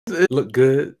Look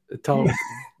good, talk.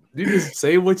 You just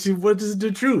say what is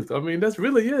the truth. I mean, that's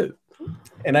really it.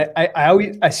 And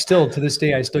I still, to this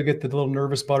day, I still get the little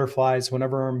nervous butterflies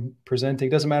whenever I'm presenting.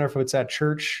 It doesn't matter if it's at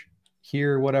church,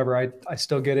 here, whatever. I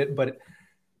still get it, but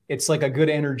it's like a good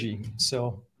energy.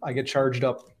 So I get charged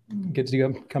up, get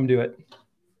to come do it.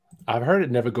 I've heard it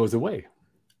never goes away.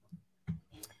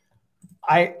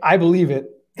 I believe it.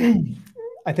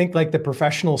 I think like the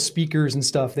professional speakers and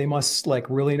stuff, they must like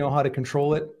really know how to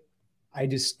control it. I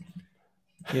just,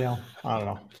 I don't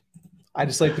know. I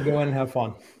just like to go in and have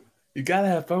fun. You got to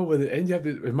have fun with it. And you have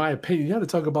to, in my opinion, you have to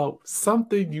talk about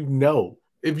something you know.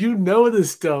 If you know this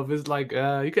stuff, it's like,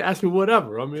 you can ask me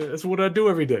whatever. I mean, that's what I do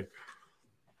every day.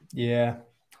 Yeah.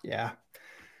 Yeah.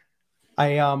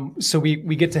 So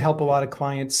we get to help a lot of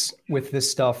clients with this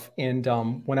stuff. And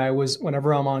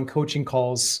whenever I'm on coaching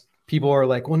calls, people are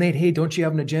like, well, Nate, hey, don't you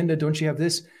have an agenda? Don't you have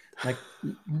this? I'm like,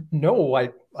 no,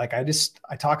 I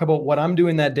talk about what I'm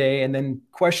doing that day, and then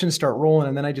questions start rolling,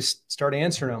 and then I just start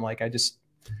answering them. Like I just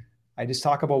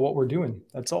talk about what we're doing.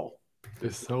 That's all.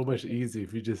 It's so much easier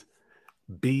if you just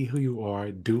be who you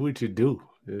are, do what you do.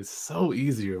 It's so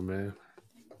easier, man.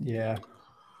 Yeah.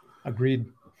 Agreed.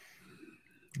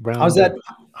 How's that?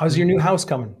 How's your new house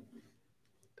coming?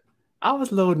 I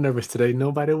was a little nervous today.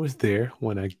 Nobody was there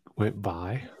when I went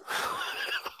by.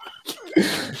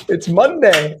 It's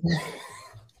Monday.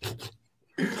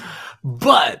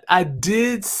 But I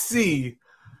did see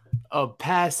a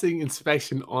passing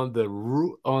inspection on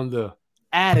the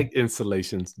attic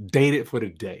insulations dated for the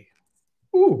day.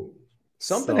 Ooh,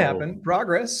 something happened.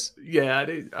 Progress. Yeah,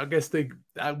 I guess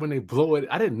when they blow it,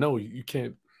 I didn't know you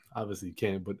can't. Obviously, you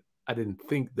can't, but I didn't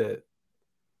think that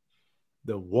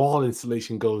the wall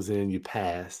insulation goes in, you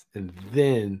pass, and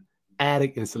then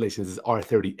attic installations is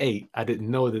R38. I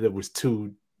didn't know that it was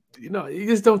two. You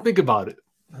just don't think about it.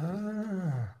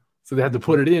 So they have to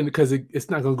put it in because it's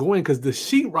not going to go in because the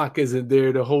sheetrock isn't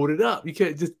there to hold it up. You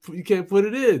can't put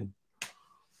it in.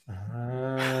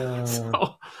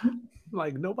 So,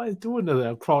 like, nobody's doing that.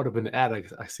 I crawled up in the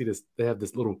attic. I see this. They have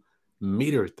this little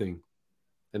meter thing,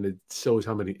 and it shows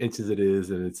how many inches it is,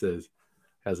 and it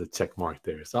has a check mark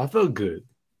there. So I felt good.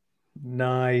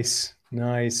 Nice.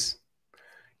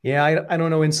 Yeah, I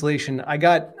don't know insulation. I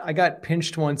got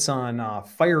pinched once on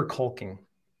fire caulking.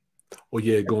 Well,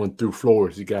 yeah, going through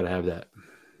floors, you got to have that.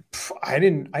 I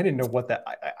didn't know what that.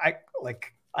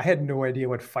 I had no idea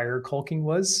what fire caulking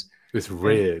was. It's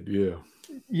red, yeah.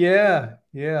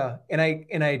 Yeah.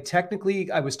 And I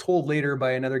technically, I was told later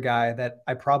by another guy that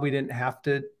I probably didn't have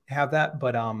to have that,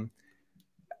 but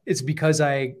it's because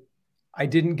I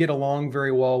didn't get along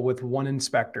very well with one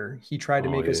inspector. He tried to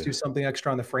make us do something extra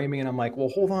on the framing, and I'm like, well,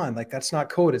 hold on, like that's not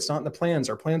code. It's not in the plans.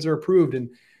 Our plans are approved, and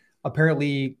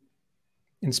apparently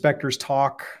inspectors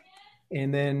talk,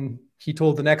 and then he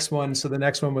told the next one, so the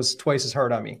next one was twice as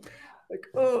hard on me. Like,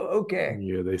 oh, okay.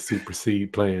 Yeah, they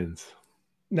supersede plans.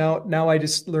 Now I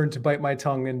just learned to bite my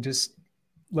tongue and just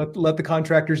let the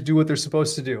contractors do what they're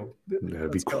supposed to do. Yeah,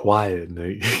 be quiet,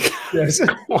 Nate. Yes.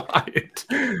 Quiet.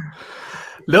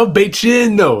 They'll bait you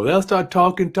in, though. They'll start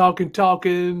talking,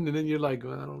 and then you're like,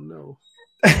 well, I don't know.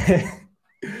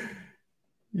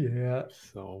 Yeah.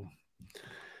 So,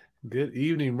 good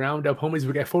evening, Roundup homies.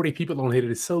 We got 40 people on here.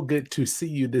 It's so good to see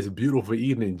you this beautiful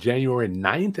evening, January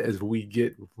 9th, as we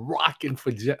get rocking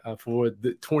for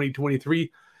the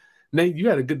 2023. Nate, you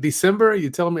had a good December. You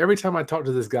tell me every time I talk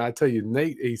to this guy, I tell you,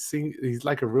 Nate, he's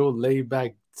like a real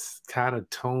laid-back, kind of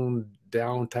toned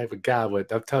down type of guy.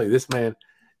 But I'll tell you, this man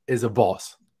is a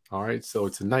boss. All right. So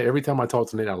tonight, every time I talk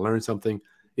to Nate, I learn something,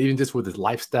 even just with his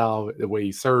lifestyle, the way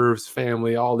he serves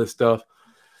family, all this stuff.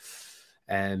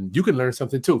 And you can learn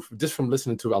something too, just from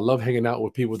listening to it. I love hanging out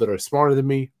with people that are smarter than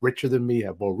me, richer than me,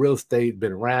 have more real estate,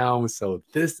 been around. So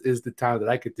this is the time that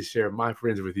I get to share my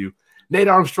friends with you. Nate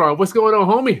Armstrong, what's going on,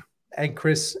 homie? Hey,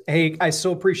 Chris. Hey, I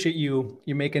so appreciate you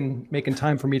making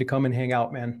time for me to come and hang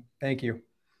out, man. Thank you.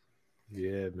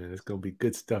 Yeah, man, it's going to be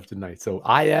good stuff tonight. So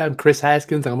I am Chris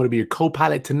Haskins. I'm going to be your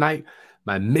co-pilot tonight.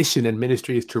 My mission and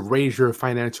ministry is to raise your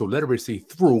financial literacy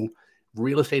through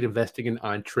real estate investing and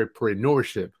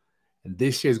entrepreneurship. And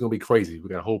this year is going to be crazy. We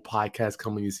got a whole podcast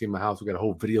coming. You see in my house. We got a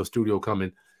whole video studio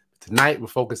coming. Tonight, we're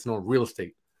focusing on real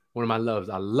estate. One of my loves.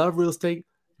 I love real estate.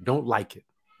 Don't like it.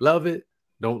 Love it.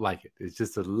 Don't like it. It's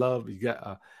just a love.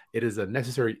 It is a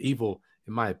necessary evil,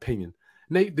 in my opinion.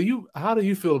 Nate, how do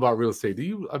you feel about real estate?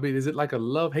 Is it like a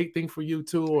love-hate thing for you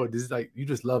too, or is it like you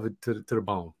just love it to the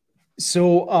bone?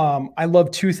 So I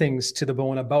love two things to the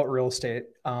bone about real estate.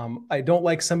 I don't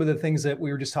like some of the things that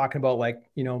we were just talking about, like,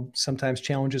 sometimes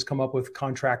challenges come up with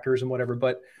contractors and whatever.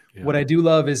 But Yeah. what I do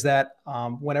love is that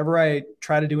whenever I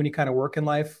try to do any kind of work in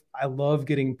life, I love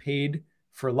getting paid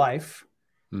for life.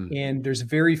 Mm, And there's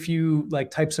very few like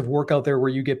types of work out there where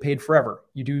you get paid forever.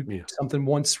 You do yeah. something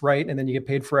once right, and then you get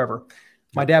paid forever.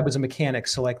 My Yep. dad was a mechanic,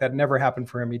 so like that never happened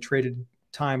for him. He traded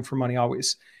time for money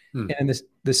always. Mm, And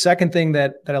the second thing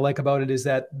that I like about it is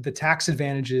that the tax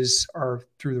advantages are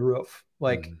through the roof.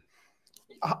 Like, mm,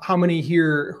 how many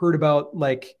here heard about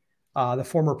like the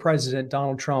former president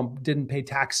Donald Trump didn't pay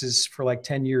taxes for like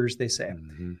 10 years, they say.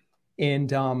 mm-hmm.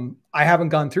 And I haven't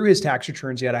gone through his tax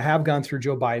returns yet. I have gone through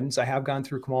Joe Biden's. I have gone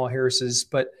through Kamala Harris's,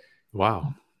 but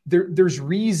Wow. there's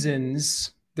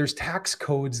reasons, there's tax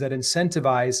codes that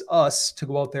incentivize us to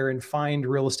go out there and find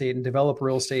real estate and develop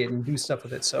real estate and do stuff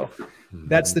with it. So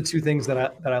that's Mm-hmm. the two things that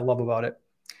I love about it.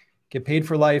 Get paid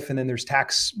for life, and then there's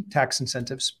tax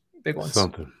incentives, big ones.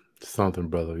 Something,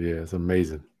 brother. Yeah, it's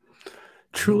amazing.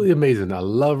 Truly amazing. I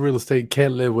love real estate.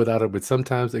 Can't live without it, but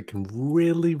sometimes it can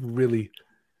really, really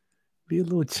be a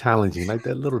little challenging. Like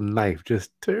that little knife,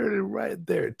 just turn it right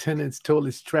there. Tenants,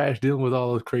 toilets, trash, dealing with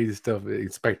all those crazy stuff,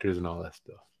 inspectors and all that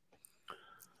stuff.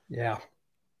 Yeah,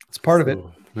 it's part of it.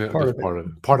 So yeah, Part that's of it. part of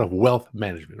it. Part of wealth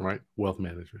management, right? Wealth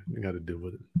management. You got to deal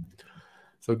with it.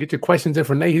 So get your questions in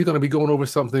for Nate. He's going to be going over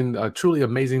something truly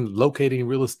amazing: locating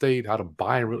real estate, how to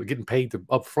buy and getting paid to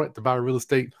upfront to buy real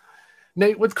estate.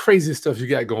 Nate, what crazy stuff you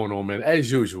got going on, man? As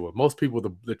usual, most people,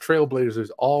 the trailblazers,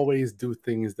 always do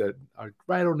things that are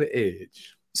right on the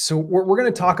edge. So we're going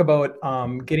to talk about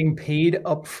getting paid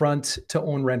upfront to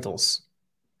own rentals.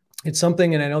 It's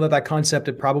something, and I know that concept,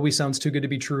 it probably sounds too good to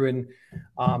be true.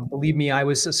 And believe me, I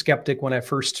was a skeptic when I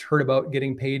first heard about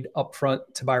getting paid upfront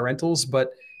to buy rentals,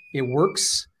 but it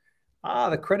works.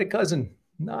 The credit cousin,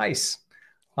 nice.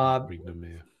 Bring them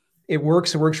in. It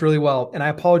works. It works really well. And I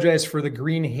apologize for the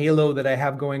green halo that I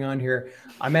have going on here.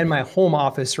 I'm in my home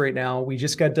office right now. We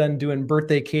just got done doing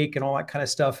birthday cake and all that kind of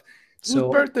stuff. Whose So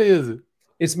birthday is it?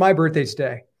 it's my birthday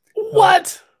today.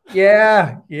 What?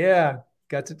 Yeah.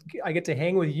 I get to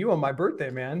hang with you on my birthday,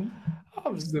 man.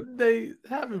 They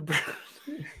happy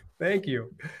birthday. Thank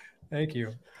you.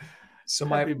 So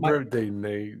Happy birthday,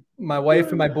 Nate. my wife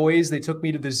and my boys, they took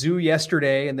me to the zoo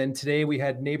yesterday, and then today we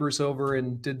had neighbors over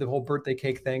and did the whole birthday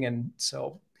cake thing. And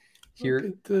so here,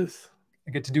 Look at this.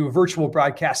 I get to do a virtual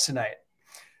broadcast tonight.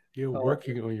 You're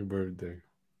working on your birthday.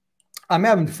 I'm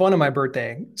having fun on my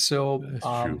birthday. So That's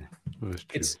true. That's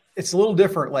true. It's a little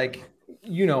different. Like,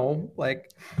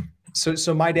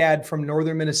 so my dad from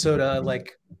northern Minnesota,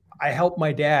 like I helped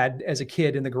my dad as a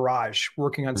kid in the garage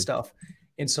working on stuff.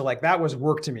 And so like that was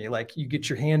work to me. Like you get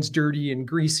your hands dirty and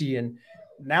greasy. And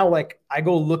now like I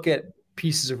go look at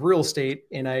pieces of real estate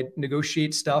and I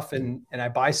negotiate stuff and I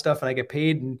buy stuff and I get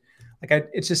paid. And like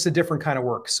it's just a different kind of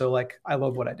work. So like I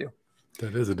love what I do.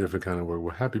 That is a different kind of work.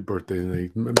 Well, happy birthday,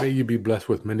 Nate. May you be blessed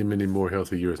with many, many more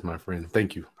healthy years, my friend.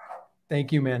 Thank you.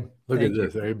 Thank you, man. Look at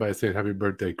this. Everybody saying happy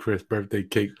birthday, Chris. Birthday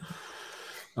cake.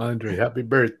 Andre, happy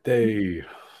birthday.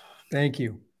 Thank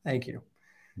you.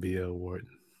 B.L. Wharton.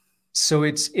 So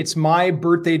it's my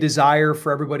birthday desire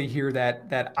for everybody here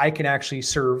that I can actually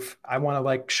serve. I want to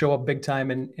like show up big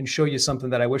time and show you something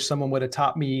that I wish someone would have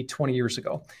taught me 20 years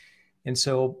ago. And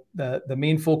so the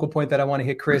main focal point that I want to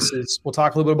hit, Chris, is we'll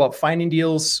talk a little bit about finding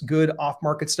deals, good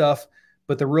off-market stuff.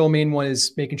 But the real main one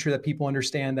is making sure that people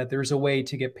understand that there's a way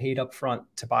to get paid up front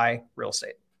to buy real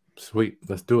estate. Sweet.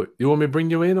 Let's do it. You want me to bring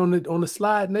you in on the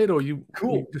slide, Nate, or you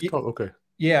cool? You just talk? Okay.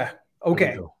 Yeah.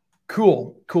 Okay.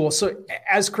 Cool. So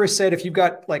as Chris said, if you've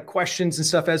got like questions and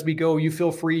stuff as we go, you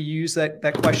feel free to use that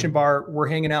question bar. We're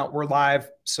hanging out. We're live.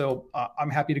 So I'm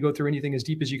happy to go through anything as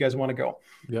deep as you guys want to go.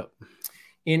 Yep.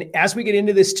 And as we get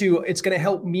into this too, it's going to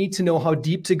help me to know how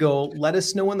deep to go. Let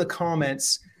us know in the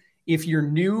comments. If you're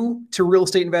new to real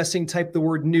estate investing, type the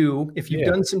word new. If you've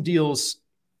done some deals,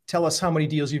 tell us how many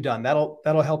deals you've done. That'll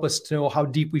help us to know how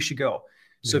deep we should go.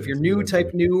 So if you're new,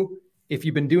 type new. If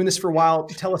you've been doing this for a while,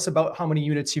 tell us about how many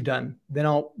units you've done. Then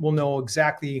we'll know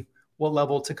exactly what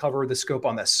level to cover the scope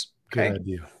on this. Okay.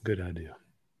 Good idea.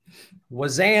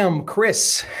 Wazam,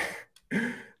 Chris.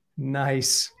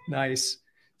 Nice.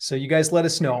 So you guys let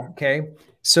us know. Okay.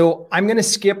 So I'm going to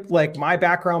skip like my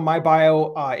background, my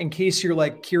bio, in case you're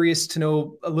like curious to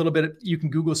know a little bit. You can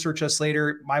Google search us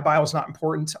later. My bio is not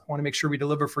important. I want to make sure we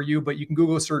deliver for you, but you can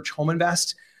Google search Home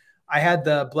Invest. I had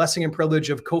the blessing and privilege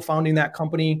of co-founding that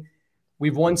company.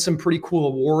 We've won some pretty cool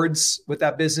awards with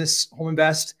that business, Home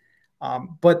Invest.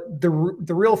 But the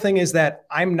real thing is that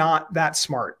I'm not that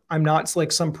smart. I'm not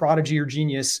like some prodigy or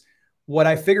genius. What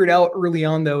I figured out early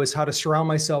on, though, is how to surround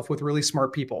myself with really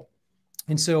smart people.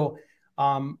 And so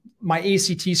my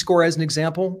ACT score, as an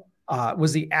example,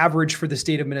 was the average for the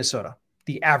state of Minnesota,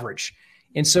 the average.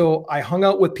 And so I hung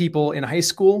out with people in high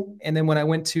school. And then when I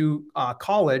went to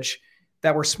college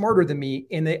that were smarter than me,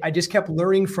 and I just kept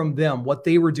learning from them, what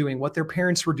they were doing, what their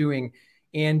parents were doing.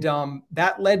 And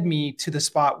that led me to the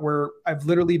spot where I've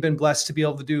literally been blessed to be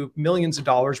able to do millions of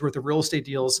dollars worth of real estate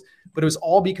deals. But it was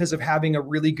all because of having a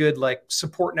really good like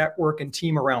support network and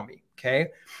team around me. Okay.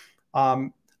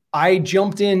 I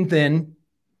jumped in then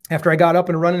after I got up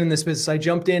and running in this business. I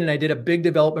jumped in and I did a big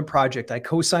development project. I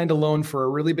co-signed a loan for a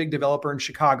really big developer in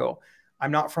Chicago.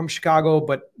 I'm not from Chicago,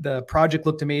 but the project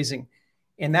looked amazing.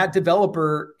 And that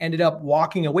developer ended up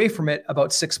walking away from it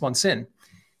about 6 months in.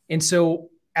 And so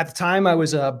at the time, I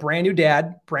was a brand new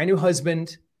dad, brand new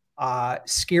husband,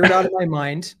 scared out of my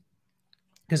mind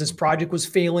because this project was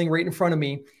failing right in front of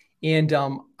me. And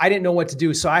I didn't know what to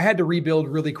do. So I had to rebuild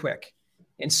really quick.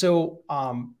 And so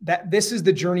this is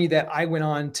the journey that I went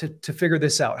on to figure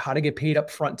this out, how to get paid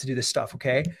up front to do this stuff.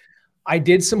 Okay. I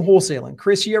did some wholesaling.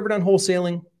 Chris, you ever done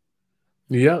wholesaling?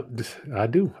 Yep, I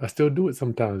do. I still do it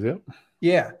sometimes. Yep.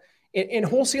 Yeah. And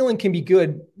wholesaling can be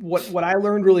good. What I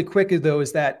learned really quick though,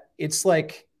 is that it's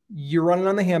like you're running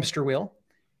on the hamster wheel,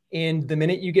 and the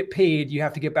minute you get paid, you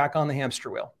have to get back on the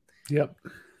hamster wheel. Yep.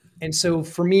 And so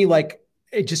for me, like,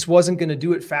 it just wasn't going to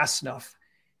do it fast enough.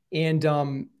 And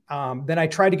then I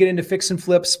tried to get into fix and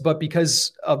flips, but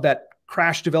because of that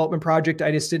crash development project,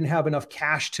 I just didn't have enough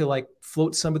cash to like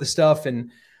float some of the stuff.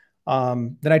 And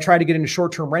then I tried to get into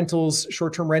short-term rentals.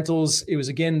 Short-term rentals, it was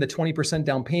again the 20%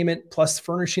 down payment plus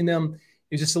furnishing them.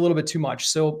 It was just a little bit too much.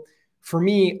 So for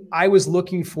me, I was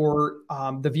looking for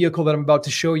the vehicle that I'm about to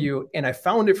show you, and I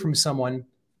found it from someone,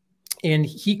 and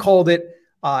he called it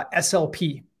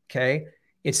SLP. Okay,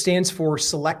 it stands for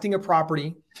selecting a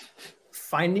property,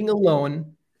 finding a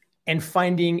loan, and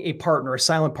finding a partner, a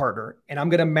silent partner. And I'm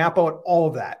going to map out all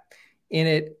of that. And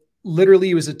it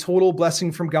literally was a total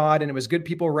blessing from God, and it was good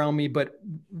people around me. But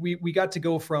we got to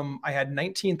go from, I had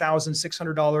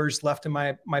 $19,600 left in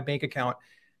my bank account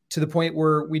to the point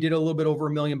where we did a little bit over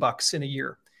 $1 million in a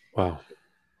year. Wow.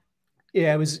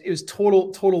 Yeah, it was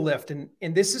total lift. And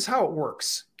this is how it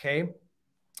works. Okay.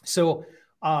 So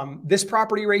this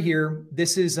property right here,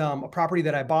 this is a property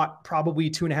that I bought probably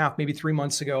 2.5, maybe 3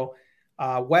 months ago.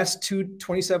 West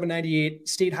 2798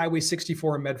 State Highway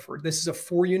 64 in Medford. This is a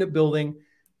 4-unit building,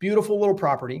 beautiful little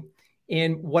property.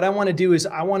 And what I want to do is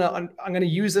I'm going to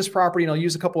use this property, and I'll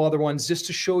use a couple other ones just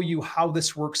to show you how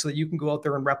this works so that you can go out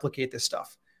there and replicate this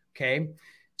stuff. Okay.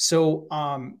 So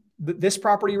this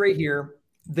property right here,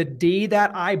 the day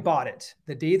that I bought it,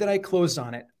 the day that I closed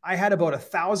on it, I had about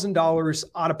 $1,000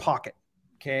 out of pocket.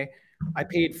 Okay. I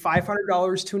paid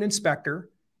 $500 to an inspector,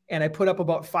 and I put up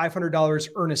about $500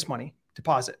 earnest money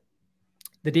deposit.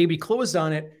 The day we closed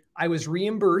on it, I was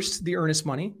reimbursed the earnest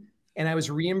money, and I was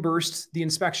reimbursed the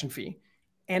inspection fee.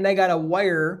 And I got a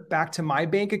wire back to my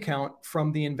bank account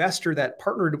from the investor that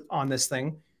partnered on this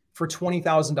thing for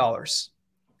 $20,000.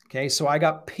 Okay. So I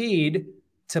got paid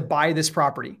to buy this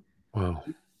property. Wow.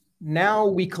 Now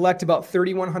we collect about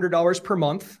 $3,100 per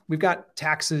month. We've got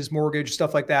taxes, mortgage,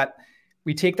 stuff like that.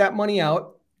 We take that money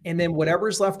out, and then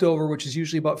whatever's left over, which is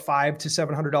usually about $500 to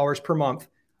 $700 per month,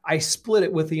 I split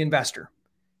it with the investor.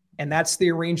 And that's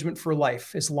the arrangement for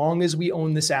life, as long as we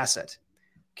own this asset.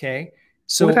 Okay.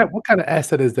 So what kind of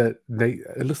asset is that?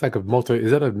 It looks like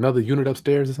is that another unit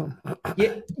upstairs or something?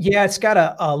 Yeah. It's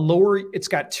got a lower, it's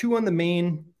got 2 on the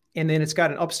main, and then it's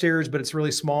got an upstairs, but it's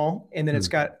really small. And then it's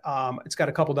got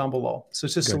a couple down below. So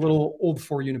it's just a little old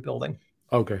 4-unit building.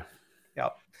 Okay. Yeah.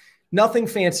 Nothing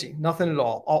fancy, nothing at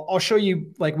all. I'll show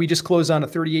you, like, we just closed on a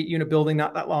 38-unit building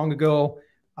not that long ago.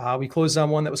 We closed on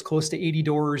one that was close to 80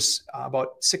 doors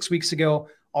about 6 weeks ago.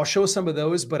 I'll show some of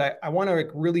those, but I want to like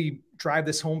really drive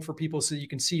this home for people so you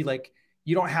can see, like,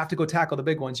 you don't have to go tackle the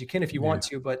big ones. You can if you want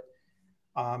to, but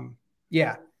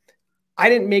yeah, I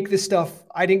didn't make this stuff.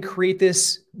 I didn't create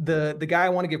this. The guy I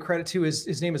want to give credit to is,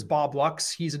 his name is Bob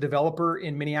Lux. He's a developer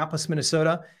in Minneapolis,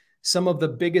 Minnesota. Some of the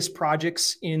biggest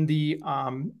projects in the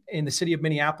city of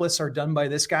Minneapolis are done by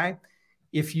this guy.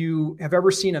 If you have ever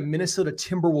seen a Minnesota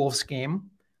Timberwolves game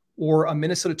or a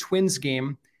Minnesota Twins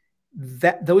game,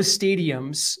 those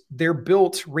stadiums, they're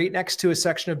built right next to a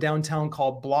section of downtown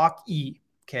called Block E.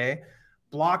 Okay.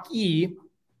 Block E,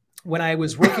 when I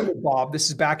was working with Bob, this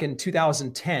is back in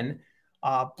 2010,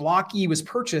 Block E was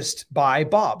purchased by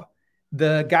Bob.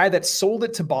 The guy that sold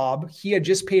it to Bob, he had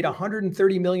just paid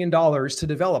 $130 million to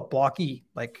develop Block E,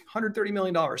 like $130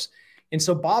 million. And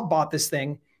so Bob bought this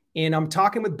thing, and I'm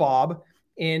talking with Bob,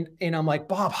 And I'm like,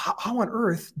 Bob, how on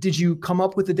earth did you come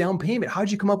up with the down payment? How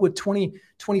did you come up with 20,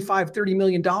 25, $30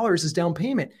 million as down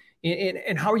payment?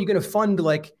 And how are you going to fund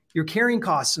like your carrying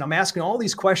costs? And I'm asking all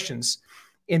these questions.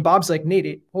 And Bob's like,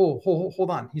 Nate,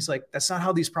 hold on. He's like, that's not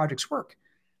how these projects work.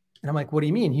 And I'm like, what do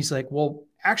you mean? He's like, well,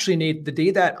 actually, Nate, the day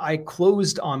that I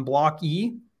closed on Block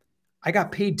E, I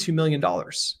got paid $2 million.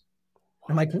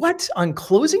 I'm like, what? On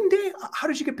closing day? How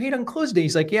did you get paid on closing day?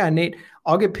 He's like, yeah, Nate,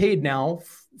 I'll get paid now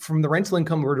from the rental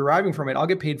income we're deriving from it. I'll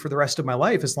get paid for the rest of my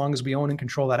life as long as we own and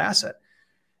control that asset.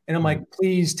 And I'm like,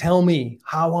 please tell me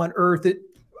how on earth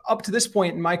up to this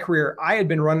point in my career, I had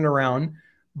been running around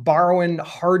borrowing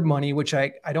hard money, which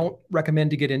I don't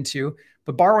recommend to get into,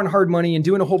 but borrowing hard money and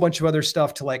doing a whole bunch of other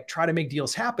stuff to like try to make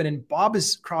deals happen. And Bob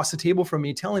is across the table from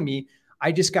me telling me,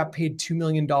 I just got paid $2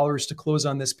 million to close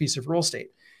on this piece of real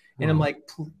estate. And I'm like,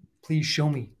 please show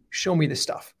me this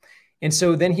stuff. And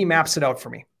so then he maps it out for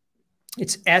me.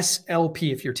 It's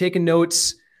SLP. If you're taking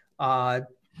notes,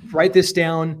 write this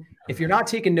down. If you're not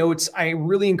taking notes, I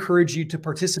really encourage you to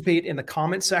participate in the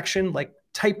comment section, like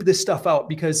type this stuff out,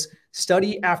 because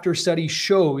study after study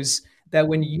shows that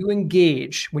when you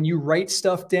engage, when you write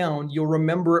stuff down, you'll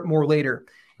remember it more later.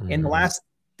 And the last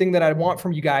thing that I want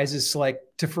from you guys is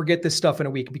to forget this stuff in a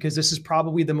week, because this is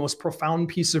probably the most profound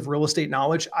piece of real estate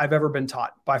knowledge I've ever been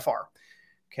taught by far.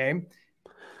 Okay.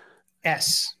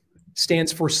 S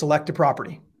stands for select a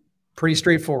property. Pretty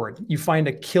straightforward. You find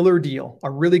a killer deal, a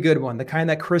really good one, the kind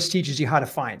that Chris teaches you how to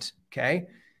find. Okay.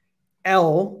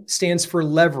 L stands for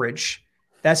leverage.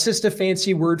 That's just a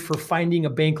fancy word for finding a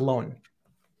bank loan.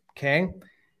 Okay.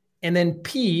 And then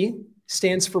P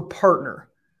stands for partner.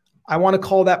 I want to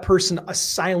call that person a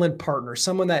silent partner,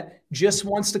 someone that just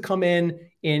wants to come in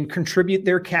and contribute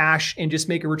their cash and just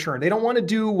make a return. They don't want to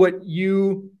do what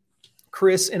you,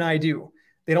 Chris, and I do.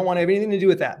 They don't want to have anything to do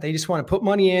with that. They just want to put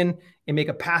money in and make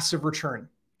a passive return.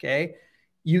 Okay.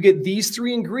 You get these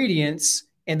three ingredients,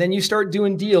 and then you start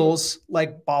doing deals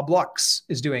like Bob Lux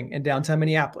is doing in downtown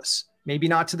Minneapolis. Maybe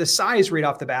not to the size right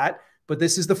off the bat, but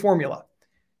this is the formula.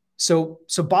 So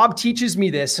Bob teaches me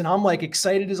this, and I'm like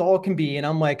excited as all can be. And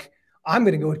I'm like, I'm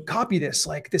going to go copy this.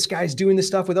 Like, this guy's doing this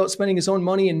stuff without spending his own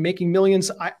money and making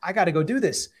millions. I got to go do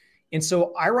this. And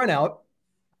so I run out,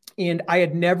 and I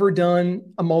had never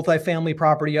done a multifamily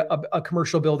property, a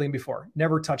commercial building before,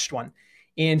 never touched one.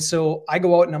 And so I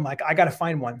go out and I'm like, I got to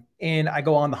find one. And I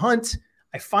go on the hunt.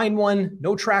 I find one,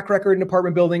 no track record in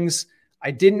apartment buildings.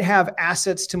 I didn't have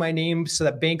assets to my name so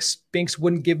that banks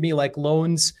wouldn't give me like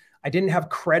loans. I didn't have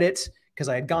credit because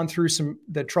I had gone through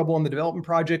the trouble on the development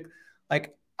project.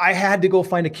 Like, I had to go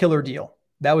find a killer deal.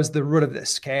 That was the root of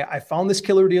this. Okay. I found this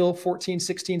killer deal,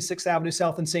 1416 6th Avenue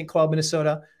South in St. Cloud,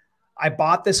 Minnesota. I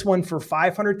bought this one for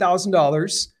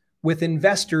 $500,000 with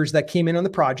investors that came in on the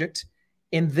project,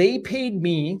 and they paid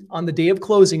me on the day of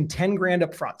closing 10 grand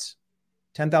up front,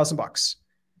 $10,000.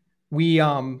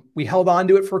 We held on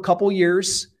to it for a couple of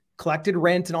years, collected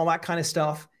rent and all that kind of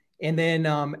stuff. And then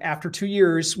after 2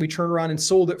 years, we turned around and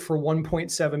sold it for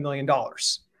 $1.7 million.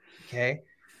 Okay.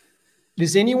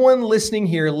 Does anyone listening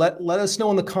here, let us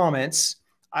know in the comments.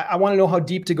 I want to know how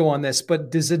deep to go on this, but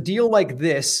does a deal like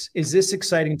this, is this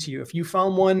exciting to you? If you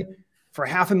found one for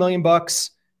 $500,000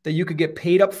 that you could get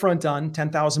paid up front on,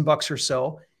 $10,000 or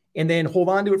so, and then hold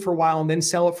on to it for a while and then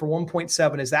sell it for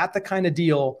 1.7, is that the kind of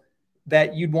deal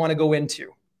that you'd want to go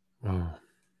into? Oh.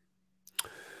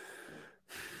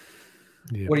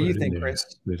 Yeah, what do you think, Chris?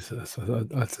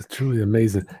 That's truly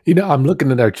amazing. You know, I'm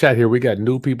looking at our chat here. We got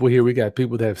new people here. We got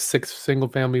people that have 6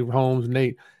 single-family homes.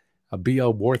 Nate,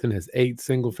 B.L. Worthen has 8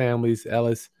 single families.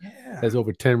 Ellis has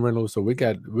over 10 rentals. So we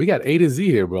got A to Z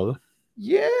here, brother.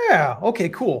 Yeah. Okay,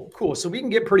 cool. So we can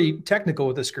get pretty technical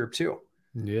with this group too.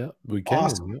 Yeah, we can.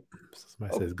 Awesome. Yep.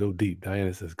 Somebody says go deep.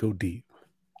 Diana says go deep.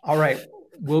 All right.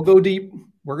 We'll go deep.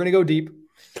 We're going to go deep.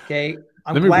 Okay.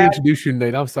 Let me reintroduce you,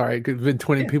 Nate. I'm sorry. It's been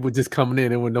 20 people just coming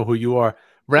in and we know who you are.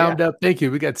 Round up. Thank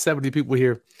you. We got 70 people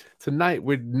here. Tonight,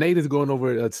 Nate is going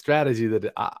over a strategy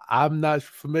that I'm not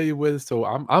familiar with. So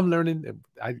I'm learning.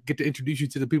 I get to introduce you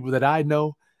to the people that I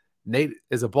know. Nate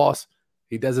is a boss.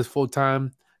 He does this full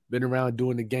time. Been around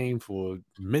doing the game for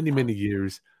many, many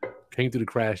years. Came through the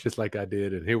crash just like I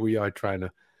did. And here we are trying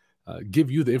to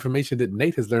give you the information that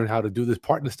Nate has learned how to do this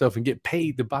partner stuff and get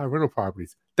paid to buy rental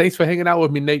properties. Thanks for hanging out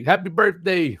with me, Nate. Happy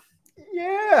birthday.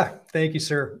 Yeah. Thank you,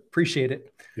 sir. Appreciate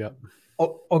it. Yep.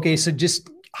 Oh, okay. So just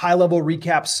high level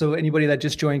recaps. So anybody that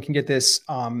just joined can get this.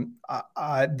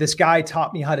 This guy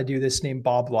taught me how to do this named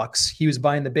Bob Lux. He was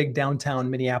buying the big downtown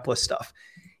Minneapolis stuff.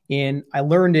 And I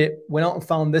learned it, went out and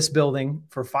found this building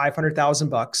for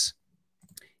 $500,000,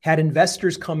 had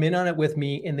investors come in on it with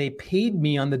me, and they paid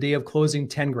me on the day of closing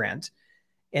 10 grand.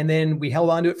 And then we held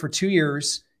on to it for 2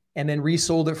 years and then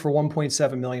resold it for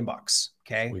 1.7 million bucks.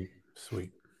 Okay. Sweet.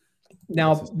 Sweet.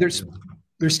 Now there's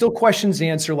still questions to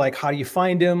answer, like how do you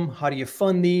find them? How do you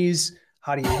fund these?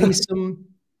 How do you lease them?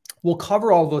 We'll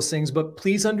cover all those things, but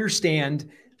please understand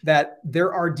that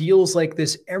there are deals like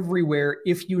this everywhere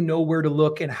if you know where to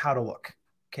look and how to look.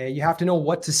 Okay. You have to know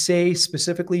what to say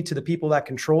specifically to the people that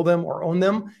control them or own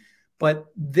them. But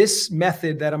this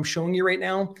method that I'm showing you right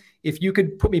now, if you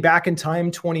could put me back in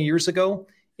time 20 years ago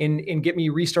and get me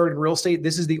restarted in real estate,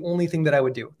 this is the only thing that I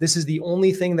would do. This is the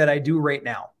only thing that I do right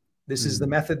now. This is the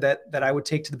method that I would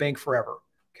take to the bank forever.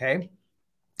 Okay.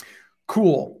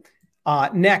 Cool.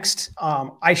 Next,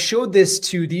 I showed this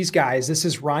to these guys. This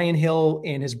is Ryan Hill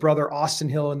and his brother, Austin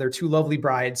Hill, and their two lovely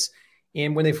brides.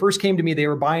 And when they first came to me, they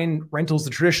were buying rentals the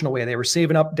traditional way. They were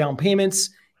saving up down payments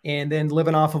and then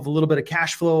living off of a little bit of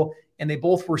cash flow. And they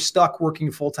both were stuck working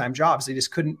full-time jobs. They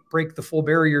just couldn't break the full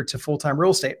barrier to full-time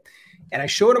real estate. And I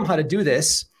showed them how to do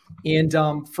this. And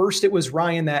first it was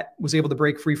Ryan that was able to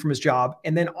break free from his job.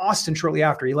 And then Austin shortly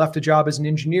after. He left a job as an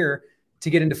engineer to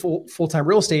get into full-time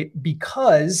real estate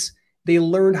because they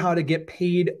learned how to get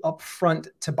paid up front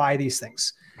to buy these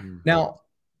things. Now,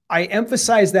 I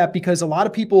emphasize that because a lot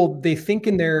of people, they think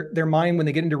in their mind when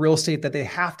they get into real estate that they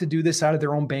have to do this out of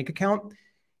their own bank account.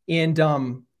 And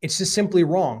it's just simply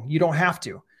wrong. You don't have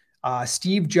to.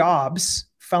 Steve Jobs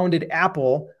founded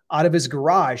Apple out of his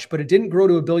garage, but it didn't grow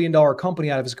to $1 billion company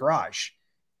out of his garage.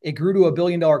 It grew to $1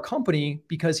 billion company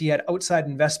because he had outside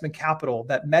investment capital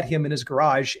that met him in his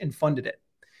garage and funded it.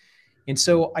 And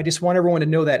so I just want everyone to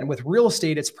know that. And with real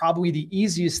estate, it's probably the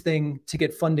easiest thing to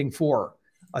get funding for.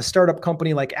 A startup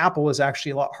company like Apple is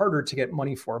actually a lot harder to get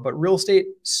money for, but real estate,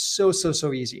 so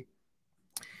easy.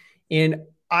 And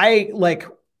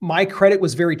my credit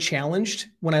was very challenged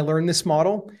when I learned this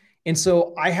model. And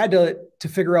so I had to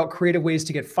figure out creative ways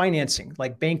to get financing,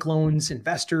 like bank loans,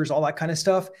 investors, all that kind of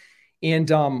stuff.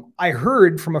 And I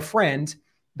heard from a friend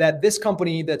that this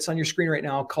company that's on your screen right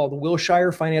now called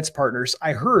Wilshire Finance Partners,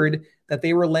 I heard that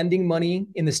they were lending money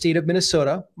in the state of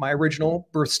Minnesota, my original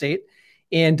birth state.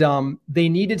 And they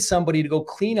needed somebody to go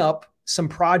clean up some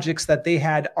projects that they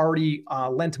had already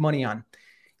lent money on.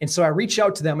 And so I reached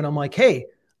out to them and I'm like, hey,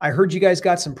 I heard you guys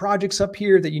got some projects up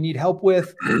here that you need help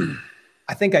with.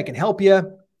 I think I can help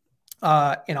you.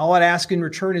 And all I'd ask in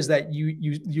return is that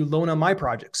you loan on my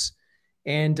projects.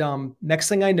 And next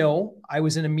thing I know, I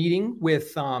was in a meeting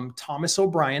with Thomas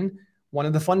O'Brien, one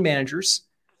of the fund managers.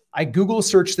 I Google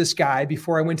searched this guy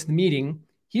before I went to the meeting.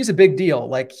 He's a big deal.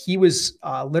 Like he was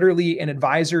literally an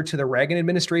advisor to the Reagan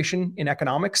administration in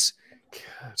economics.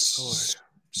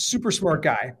 Super smart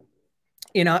guy.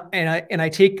 And I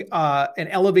take an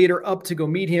elevator up to go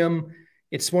meet him.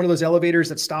 It's one of those elevators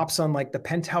that stops on like the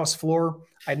penthouse floor.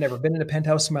 I'd never been in a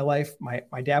penthouse in my life.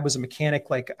 My dad was a mechanic.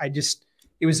 Like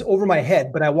it was over my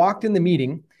head, but I walked in the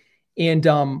meeting and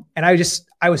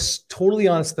I was totally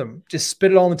honest with them, just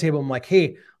spit it all on the table. I'm like,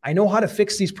 hey, I know how to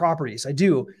fix these properties. I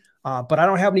do, but I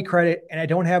don't have any credit and I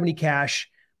don't have any cash,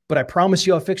 but I promise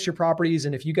you I'll fix your properties.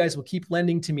 And if you guys will keep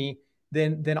lending to me,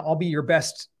 then I'll be your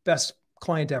best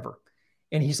client ever.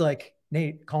 And he's like,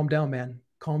 Nate, calm down, man.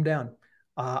 Calm down.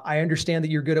 I understand that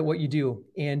you're good at what you do,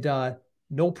 and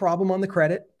no problem on the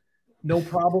credit, no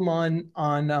problem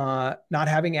on not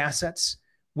having assets.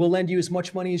 We'll lend you as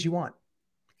much money as you want.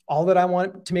 All that I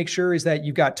want to make sure is that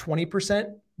you've got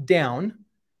 20% down,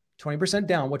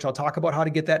 which I'll talk about how to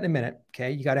get that in a minute.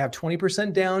 Okay. You got to have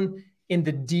 20% down and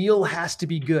the deal has to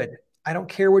be good. I don't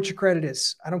care what your credit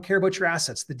is. I don't care about your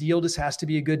assets. The deal just has to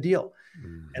be a good deal.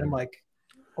 And I'm like,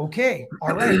 okay,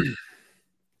 all right.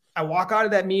 I walk out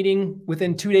of that meeting.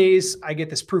 Within 2 days, I get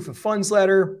this proof of funds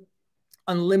letter,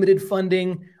 unlimited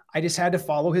funding. I just had to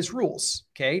follow his rules.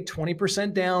 Okay.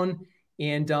 20% down.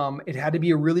 And it had to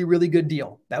be a really, really good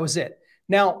deal. That was it.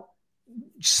 Now,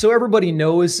 so everybody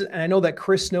knows, and I know that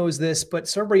Chris knows this, but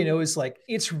so everybody knows, like,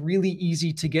 it's really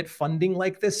easy to get funding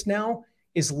like this now,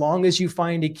 as long as you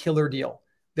find a killer deal.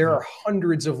 There are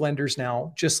hundreds of lenders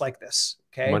now just like this.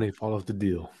 Okay. Money follows the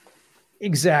deal.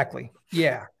 Exactly.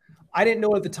 Yeah. I didn't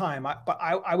know at the time, but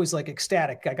I was like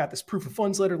ecstatic. I got this proof of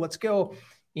funds letter. Let's go.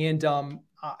 And on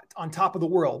top of the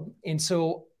world. And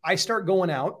so I start going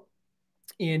out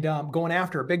and going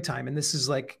after it big time. And this is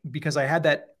like, because I had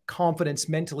that confidence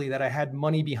mentally that I had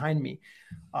money behind me.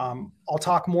 I'll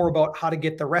talk more about how to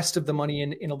get the rest of the money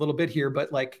in a little bit here,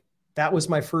 but like that was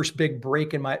my first big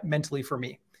break in mentally for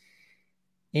me.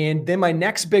 And then my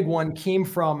next big one came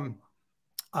from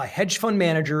a hedge fund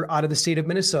manager out of the state of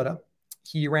Minnesota.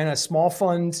 He ran a small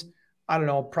fund, I don't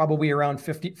know, probably around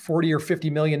 40 or 50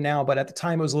 million now, but at the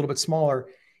time it was a little bit smaller.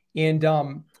 And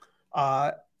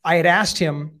I had asked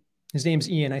him, His name's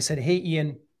Ian. I said, hey,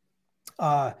 Ian,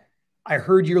 I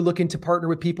heard you're looking to partner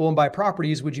with people and buy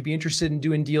properties. Would you be interested in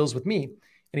doing deals with me?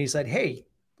 And he said, hey,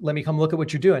 let me come look at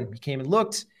what you're doing. He came and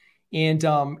looked, and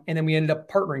then we ended up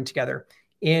partnering together.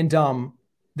 And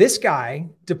this guy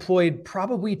deployed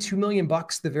probably $2 million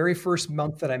the very first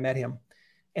month that I met him.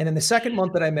 And then the second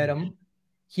month that I met him,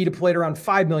 he deployed around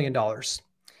 $5 million.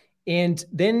 And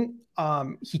then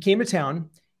he came to town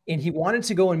and he wanted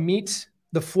to go and meet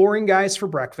the flooring guys for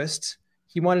breakfast.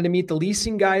 He wanted to meet the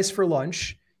leasing guys for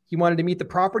lunch. He wanted to meet the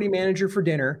property manager for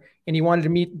dinner, and he wanted to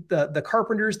meet the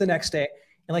carpenters the next day.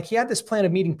 And like, he had this plan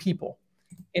of meeting people.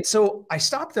 And so I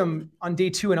stopped him on day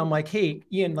 2 and I'm like, hey,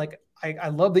 Ian, like, I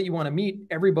love that you want to meet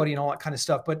everybody and all that kind of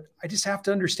stuff, but I just have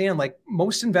to understand, like,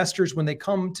 most investors, when they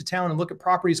come to town and look at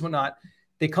properties and whatnot,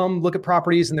 they come look at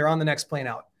properties and they're on the next plane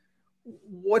out.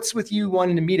 What's with you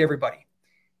wanting to meet everybody?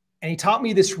 And he taught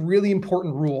me this really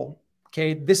important rule.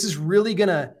 Okay. This is really going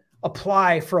to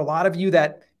apply for a lot of you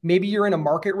that maybe you're in a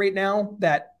market right now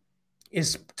that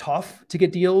is tough to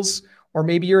get deals, or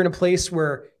maybe you're in a place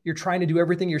where you're trying to do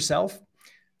everything yourself.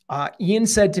 Ian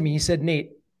said to me, he said,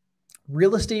 Nate,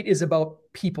 real estate is about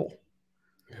people.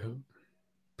 Yeah.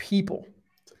 People.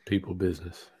 It's a people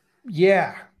business.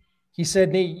 Yeah. He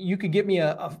said, Nate, you could get me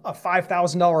a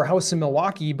 $5,000 house in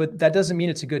Milwaukee, but that doesn't mean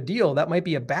it's a good deal. That might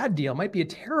be a bad deal. It might be a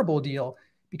terrible deal,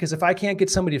 because if I can't get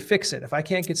somebody to fix it, if I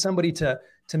can't get somebody to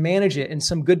manage it and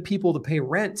some good people to pay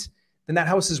rent, then that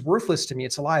house is worthless to me.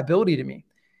 It's a liability to me.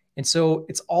 And so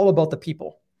it's all about the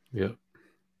people. Yeah.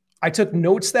 I took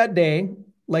notes that day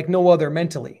like no other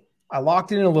mentally. I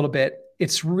locked it in a little bit.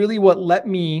 It's really what let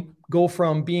me go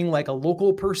from being like a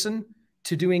local person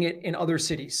to doing it in other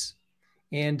cities.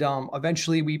 And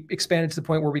eventually we expanded to the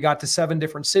point where we got to 7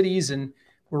 different cities, and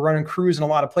we're running crews in a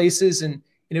lot of places. And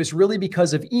it was really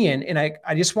because of Ian. And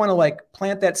I just want to like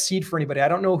plant that seed for anybody. I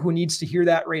don't know who needs to hear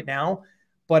that right now,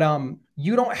 but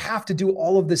you don't have to do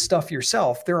all of this stuff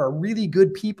yourself. There are really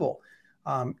good people.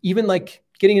 Even like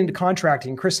getting into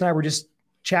contracting. Chris and I were just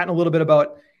chatting a little bit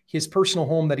about his personal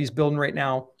home that he's building right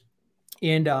now.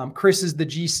 And Chris is the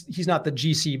GC. He's not the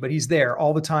GC, but he's there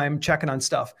all the time checking on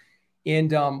stuff.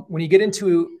 And when you get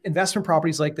into investment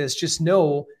properties like this, just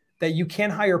know that you can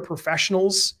hire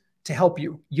professionals to help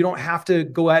you. You don't have to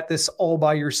go at this all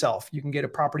by yourself. You can get a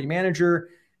property manager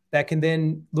that can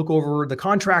then look over the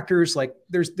contractors. Like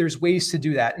there's ways to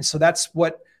do that. And so that's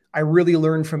what I really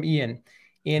learned from Ian.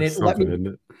 And it let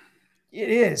me, it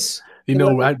is. You know,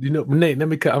 Nate, let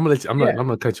me cut. I'm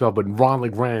gonna cut you off. But Ron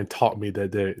LeGrand taught me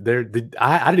that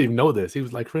I didn't even know this. He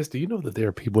was like, Chris, do you know that there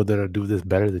are people that do this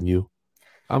better than you?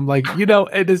 I'm like, you know,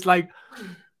 and it's like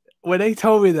when they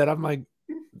told me that, I'm like,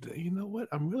 you know what?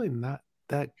 I'm really not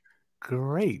that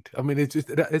great. I mean, it's just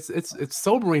it's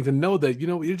sobering to know that, you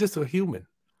know, you're just a human.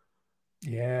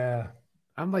 Yeah.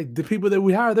 I'm like, the people that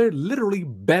we hire, they're literally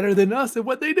better than us at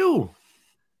what they do.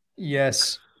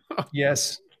 Yes.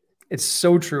 Yes. It's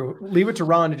so true. Leave it to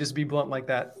Ron to just be blunt like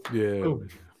that. Yeah. Ooh.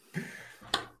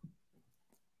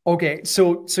 Okay.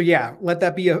 So yeah, let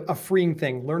that be a freeing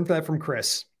thing. Learn that from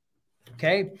Chris.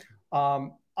 Okay.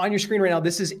 On your screen right now,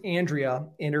 this is Andrea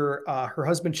and her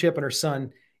husband, Chip, and her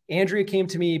son. Andrea came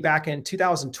to me back in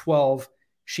 2012.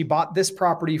 She bought this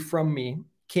property from me,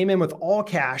 came in with all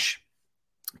cash,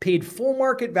 paid full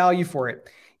market value for it.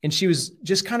 And she was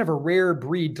just kind of a rare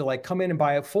breed to like come in and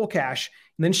buy it full cash.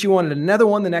 And then she wanted another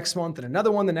one the next month and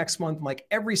another one the next month. And like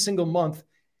every single month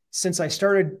since I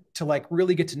started to like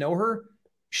really get to know her,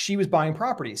 she was buying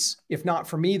properties. If not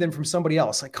from me, then from somebody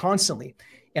else, like constantly.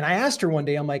 And I asked her one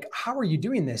day, I'm like, how are you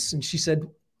doing this? And she said,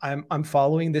 I'm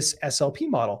following this SLP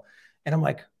model. And I'm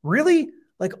like, really?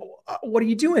 Like, what are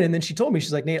you doing? And then she told me,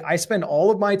 she's like, Nate, I spend all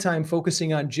of my time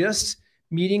focusing on just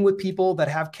meeting with people that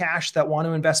have cash that want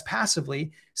to invest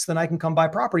passively so then I can come buy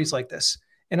properties like this.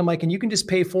 And I'm like, and you can just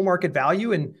pay full market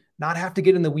value and not have to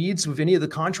get in the weeds with any of the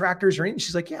contractors or anything.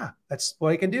 She's like, yeah, that's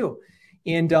what I can do.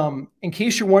 And in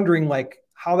case you're wondering like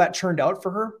how that turned out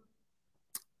for her,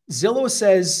 Zillow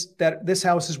says that this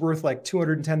house is worth like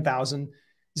 $210,000.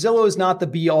 Zillow is not the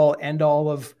be all end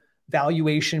all of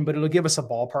valuation, but it'll give us a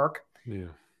ballpark. Yeah.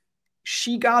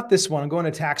 She got this one. I'm going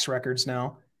to tax records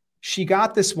now. She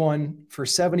got this one for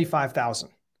 $75,000.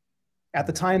 At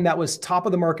the time, that was top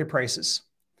of the market prices.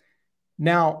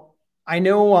 Now, I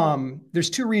know there's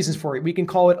 2 reasons for it. We can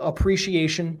call it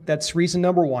appreciation. That's reason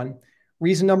number 1.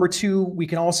 Reason number 2, we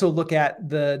can also look at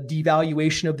the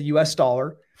devaluation of the US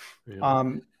dollar.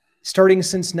 Yeah. Starting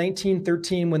since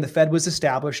 1913, when the Fed was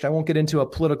established, I won't get into a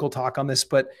political talk on this,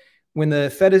 but when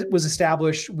the Fed was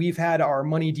established, we've had our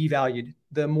money devalued.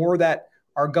 The more that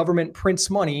our government prints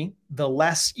money, the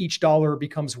less each dollar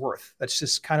becomes worth. That's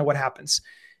just kind of what happens.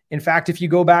 In fact, if you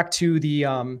go back to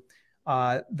the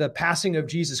passing of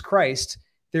Jesus Christ,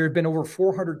 there had been over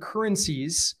 400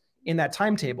 currencies in that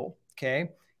timetable. Okay.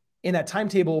 In that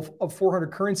timetable of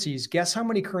 400 currencies, guess how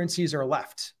many currencies are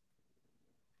left?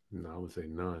 No, I would say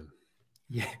none.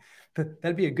 Yeah,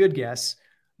 that'd be a good guess.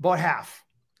 About half.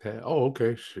 Oh,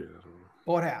 okay. Shit.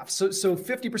 About half. So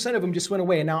 50% of them just went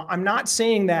away. And now I'm not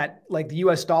saying that like the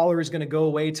US dollar is going to go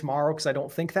away tomorrow, because I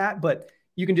don't think that, but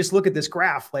you can just look at this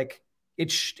graph. Like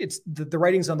it's the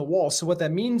writing's on the wall. So what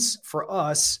that means for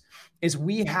us is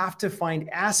we have to find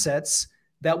assets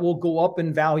that will go up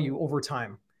in value over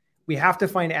time. We have to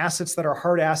find assets that are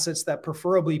hard assets that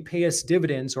preferably pay us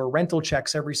dividends or rental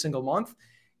checks every single month.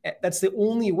 That's the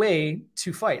only way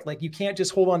to fight. Like you can't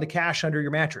just hold on to cash under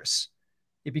your mattress.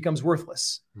 It becomes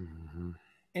worthless. Mm-hmm.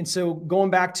 And so going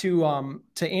back to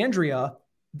Andrea,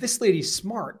 this lady's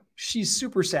smart. She's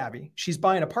super savvy. She's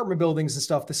buying apartment buildings and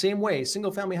stuff the same way,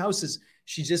 single family houses.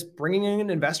 She's just bringing in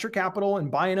investor capital and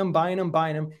buying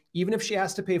them, even if she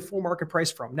has to pay full market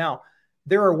price for them. Now,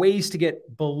 there are ways to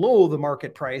get below the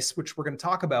market price, which we're going to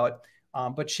talk about.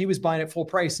 But she was buying at full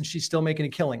price and she's still making a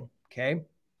killing. Okay.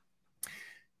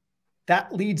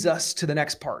 That leads us to the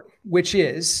next part, which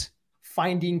is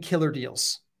finding killer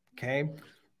deals. Okay.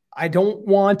 I don't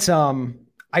want,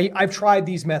 I've tried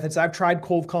these methods. I've tried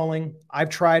cold calling. I've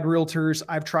tried realtors.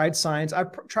 I've tried signs.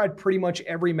 I've tried pretty much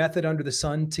every method under the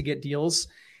sun to get deals.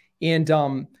 And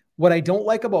what I don't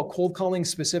like about cold calling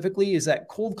specifically is that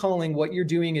cold calling, what you're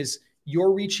doing is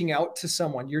you're reaching out to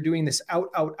someone. You're doing this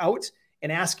out,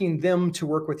 and asking them to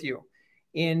work with you.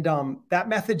 And that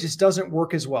method just doesn't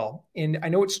work as well. And I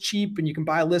know it's cheap and you can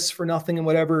buy lists for nothing and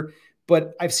whatever,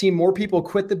 but I've seen more people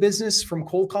quit the business from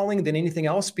cold calling than anything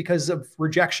else because of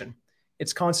rejection.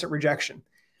 It's constant rejection.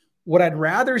 What I'd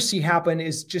rather see happen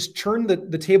is just turn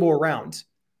the table around.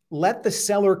 Let the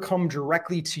seller come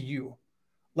directly to you.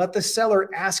 Let the seller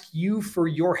ask you for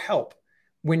your help.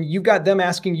 When you've got them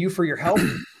asking you for your help,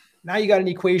 now you got an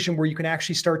equation where you can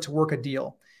actually start to work a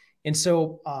deal. And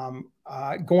so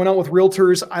going out with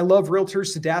realtors, I love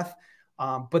realtors to death,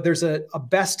 but there's a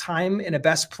best time and a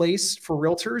best place for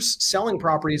realtors. Selling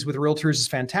properties with realtors is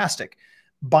fantastic.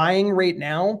 Buying right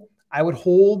now, I would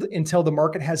hold until the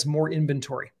market has more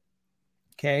inventory.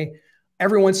 Okay.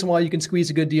 Every once in a while you can squeeze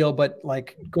a good deal, but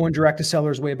like going direct to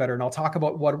seller is way better. And I'll talk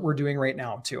about what we're doing right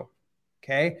now too.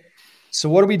 Okay. So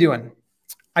what are we doing?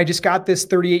 I just got this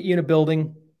 38 unit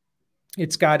building.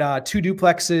 It's got 2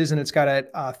 duplexes and it's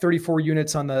got 34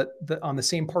 units on the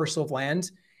same parcel of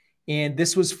land. And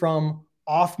this was from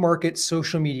off-market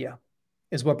social media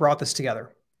is what brought this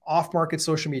together. Off-market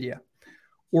social media.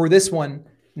 Or this one,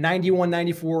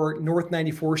 9194 North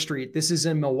 94th Street. This is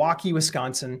in Milwaukee,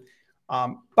 Wisconsin.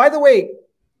 By the way,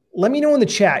 let me know in the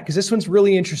chat, because this one's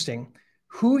really interesting.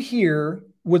 Who here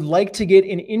would like to get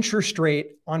an interest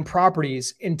rate on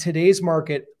properties in today's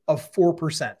market of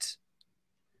 4%?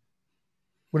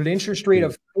 Would an interest rate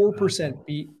of 4%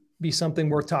 be something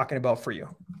worth talking about for you?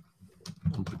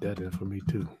 I'll put that in for me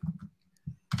too.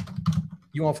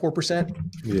 You want 4%?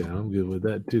 Yeah, I'm good with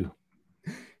that too.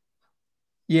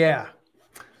 Yeah.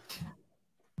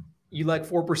 You like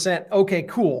 4%? Okay,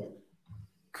 cool.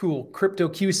 Cool. Crypto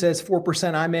Q says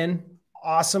 4%. I'm in.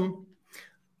 Awesome.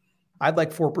 I'd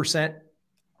like 4%.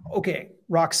 Okay.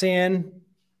 Roxanne,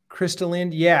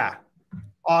 Crystalline. Yeah.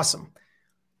 Awesome.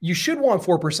 You should want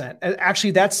 4%.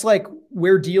 Actually, that's like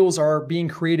where deals are being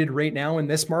created right now in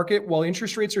this market. While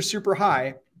interest rates are super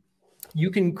high,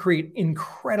 you can create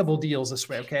incredible deals this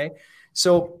way. Okay.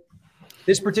 So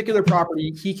this particular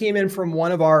property, he came in from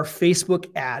one of our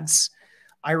Facebook ads.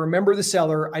 I remember the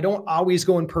seller. I don't always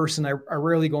go in person. I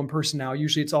rarely go in person now.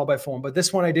 Usually it's all by phone, but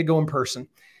this one I did go in person.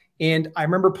 And I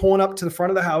remember pulling up to the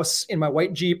front of the house in my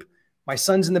white Jeep. My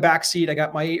son's in the back seat. I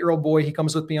got my 8-year-old boy. He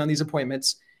comes with me on these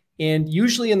appointments. And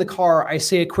usually in the car, I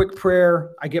say a quick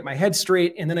prayer, I get my head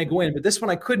straight, and then I go in. But this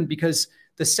one I couldn't, because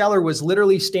the seller was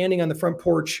literally standing on the front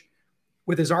porch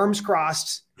with his arms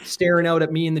crossed, staring out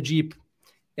at me in the Jeep.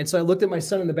 And so I looked at my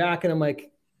son in the back and I'm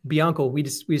like, Bianco, we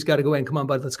just got to go in. Come on,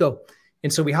 bud, let's go.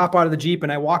 And so we hop out of the Jeep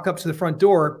and I walk up to the front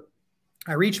door.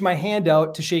 I reach my hand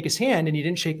out to shake his hand and he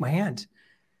didn't shake my hand.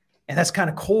 And that's kind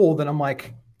of cold. And I'm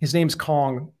like, his name's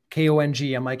Kong,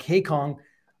 K-O-N-G. I'm like, hey, Kong,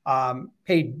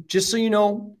 hey, just so you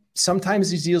know, sometimes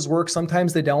these deals work,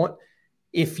 sometimes they don't.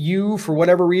 If you, for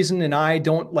whatever reason, and I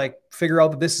don't like figure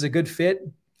out that this is a good fit,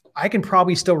 I can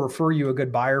probably still refer you a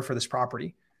good buyer for this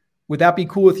property. Would that be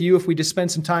cool with you if we just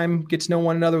spend some time, get to know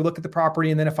one another, look at the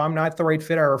property, and then if I'm not the right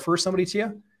fit, I refer somebody to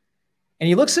you? And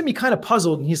he looks at me kind of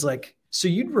puzzled and he's like, so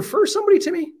you'd refer somebody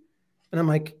to me? And I'm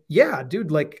like, yeah,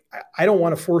 dude, like, I don't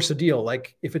want to force a deal.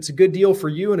 Like, if it's a good deal for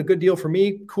you and a good deal for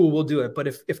me, cool, we'll do it. But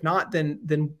if not,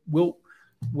 then we'll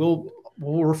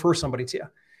refer somebody to you.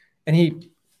 And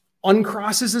he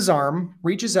uncrosses his arm,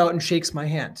 reaches out and shakes my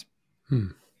hand.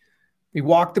 We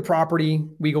walk the property.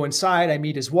 We go inside. I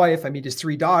meet his wife. I meet his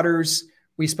 3 daughters.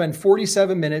 We spend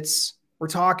 47 minutes. We're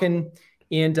talking.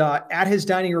 And at his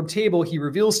dining room table, he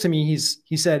reveals to me,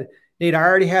 he said, Nate, I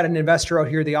already had an investor out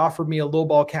here. They offered me a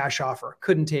lowball cash offer.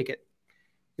 Couldn't take it.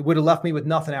 It would have left me with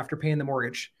nothing after paying the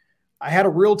mortgage. I had a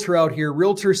realtor out here.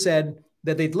 Realtor said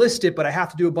that they'd list it, but I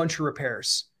have to do a bunch of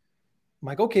repairs. I'm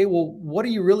like, okay, well, what are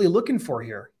you really looking for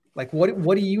here? Like,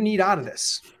 what do you need out of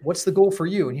this? What's the goal for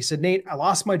you? And he said, Nate, I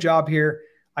lost my job here.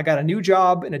 I got a new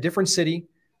job in a different city,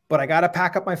 but I got to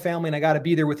pack up my family and I got to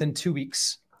be there within 2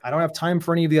 weeks. I don't have time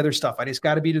for any of the other stuff. I just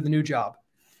got to be to the new job.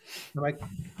 I'm like,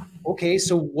 okay,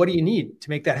 so what do you need to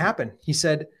make that happen? He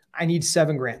said, I need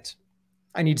 $7,000.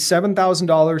 I need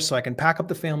 $7,000 so I can pack up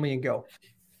the family and go.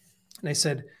 And I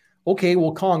said, okay,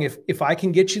 well, Kong, if I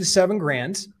can get you the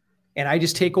 $7,000 and I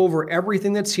just take over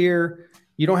everything that's here,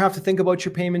 you don't have to think about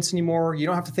your payments anymore. You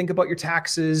don't have to think about your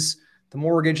taxes, the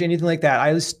mortgage, anything like that.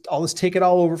 I'll just take it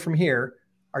all over from here.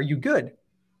 Are you good?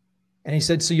 And he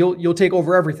said, so you'll take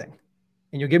over everything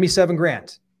and you'll give me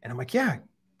 $7,000. And I'm like, yeah,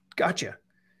 gotcha.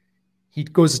 He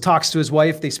goes and talks to his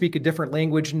wife. They speak a different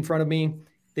language in front of me.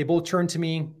 They both turn to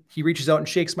me. He reaches out and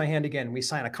shakes my hand again. We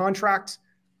sign a contract.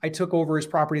 I took over his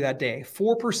property that day.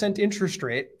 4% interest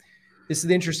rate. This is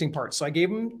the interesting part. So I gave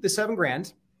him the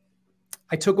 $7,000.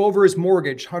 I took over his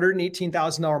mortgage,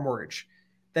 $118,000 mortgage.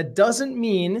 That doesn't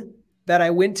mean that I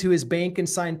went to his bank and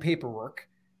signed paperwork.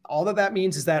 All that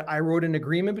means is that I wrote an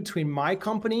agreement between my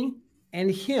company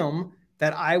and him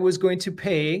that I was going to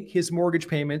pay his mortgage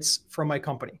payments from my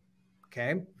company.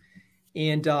 Okay.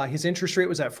 And his interest rate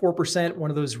was at 4%, one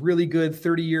of those really good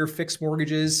 30-year fixed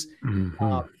mortgages.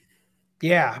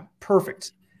 Yeah,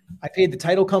 perfect. I paid the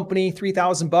title company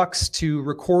 $3,000 to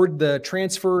record the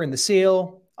transfer and the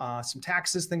sale, some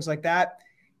taxes, things like that.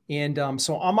 And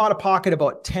so I'm out of pocket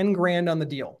about $10,000 on the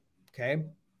deal. Okay.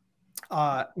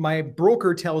 My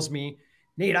broker tells me,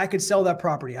 Nate, I could sell that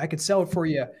property. I could sell it for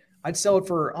you. I'd sell it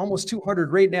for almost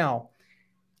 200 right now.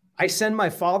 I send my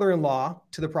father-in-law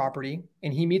to the property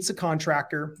and he meets a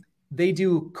contractor. They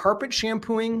do carpet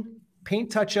shampooing,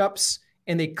 paint touch-ups,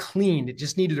 and they cleaned. It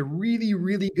just needed a really,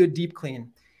 really good deep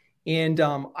clean. And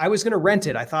I was going to rent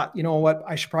it. I thought, you know what?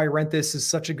 I should probably rent this. It's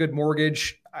such a good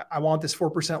mortgage. I want this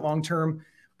 4% long-term.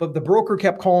 But the broker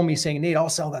kept calling me saying, Nate, I'll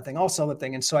sell that thing. I'll sell that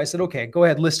thing. And so I said, okay, go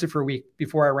ahead, list it for a week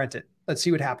before I rent it. Let's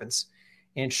see what happens.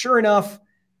 And sure enough,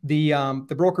 the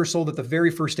broker sold it the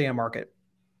very first day on market.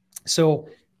 So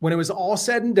when it was all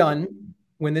said and done,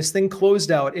 when this thing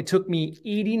closed out, it took me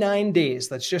 89 days.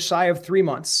 That's just shy of 3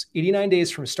 months, 89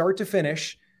 days from start to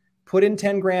finish, put in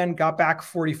 $10,000, got back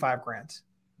 $45,000,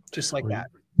 just like that.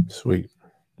 Sweet.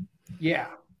 Yeah.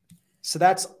 So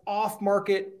that's off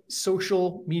market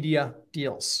social media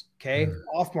deals. Okay.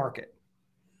 Off market.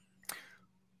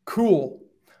 Cool.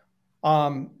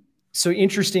 So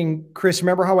interesting, Chris,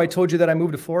 remember how I told you that I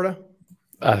moved to Florida?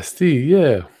 I see.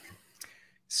 Yeah.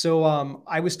 So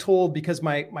I was told, because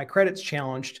my credit's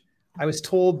challenged, I was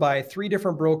told by 3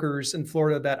 different brokers in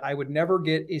Florida that I would never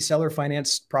get a seller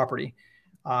financed property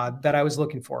that I was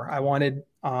looking for. I wanted,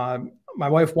 my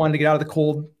wife wanted to get out of the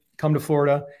cold, come to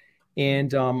Florida,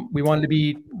 and we wanted to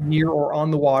be near or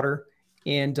on the water.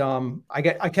 And I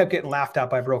kept getting laughed at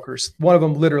by brokers. One of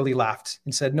them literally laughed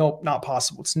and said, nope, not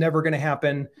possible. It's never going to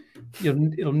happen.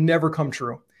 It'll never come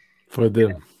true. For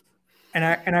them. And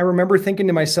I remember thinking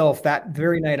to myself that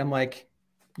very night, I'm like,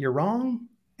 you're wrong,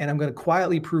 and I'm going to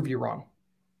quietly prove you wrong.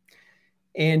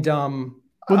 And well,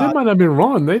 they might not have been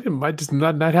wrong. They might just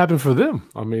not happen for them.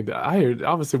 I mean,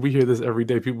 obviously we hear this every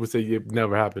day. People say it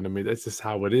never happened. I mean, that's just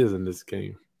how it is in this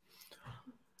game.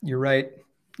 You're right.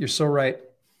 You're so right.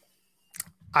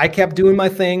 I kept doing my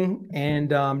thing,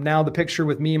 and now the picture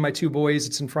with me and my 2 boys,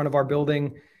 it's in front of our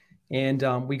building, and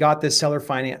we got this seller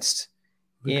financed.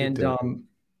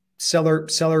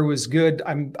 Seller was good.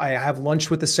 I have lunch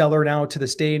with the seller now to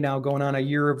this day, now going on a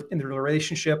year in the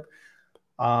relationship.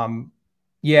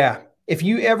 Yeah. If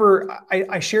you ever,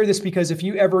 I share this because if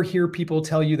you ever hear people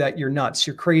tell you that you're nuts,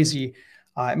 you're crazy,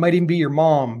 it might even be your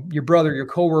mom, your brother, your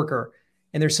coworker,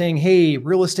 and they're saying, hey,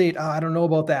 real estate, I don't know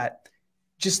about that.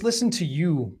 Just listen to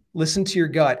you, listen to your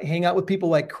gut, hang out with people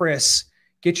like Chris,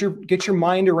 get your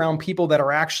mind around people that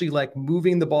are actually like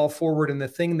moving the ball forward in the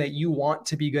thing that you want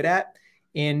to be good at.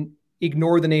 And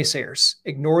ignore the naysayers,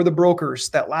 ignore the brokers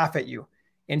that laugh at you,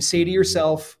 and say to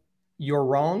yourself, you're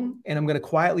wrong, and I'm going to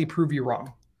quietly prove you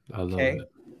wrong. I love it.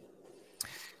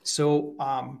 So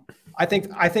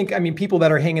I mean, people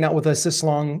that are hanging out with us this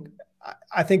long,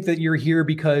 I think that you're here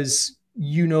because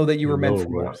you know that you They were know meant it for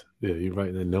more. works. Yeah, you're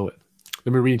right. They know it.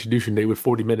 Let me reintroduce you, Nate. With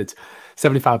 40 minutes,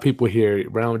 75 people here.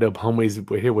 Round up homies.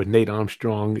 We're here with Nate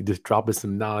Armstrong, just dropping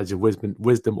some knowledge and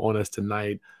wisdom on us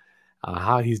tonight.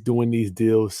 How he's doing these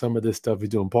deals, some of this stuff he's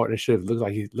doing partnerships. Looks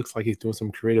like he's doing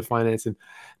some creative financing.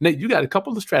 Nate, you got a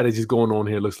couple of strategies going on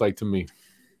here. Looks like to me.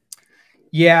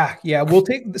 Yeah, yeah. We'll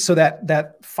take so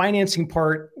that financing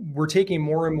part, we're taking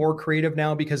more and more creative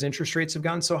now because interest rates have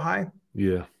gone so high.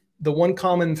 Yeah. The one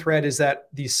common thread is that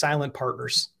these silent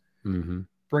partners, Mm-hmm.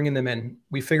 bringing them in.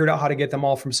 We figured out how to get them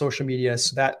all from social media.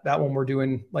 So that one we're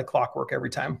doing like clockwork every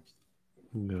time.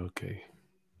 Okay.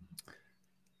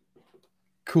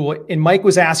 Cool. And Mike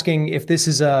was asking if this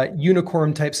is a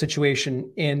unicorn type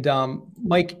situation. And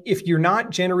Mike, if you're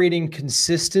not generating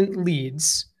consistent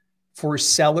leads for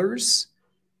sellers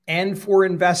and for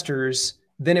investors,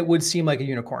 then it would seem like a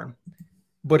unicorn.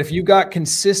 But if you got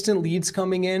consistent leads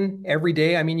coming in every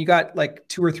day, I mean, you got like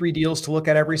 2 or 3 deals to look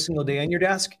at every single day on your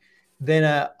desk, then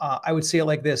I would say it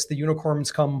like this: the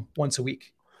unicorns come once a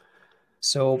week.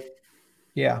 So,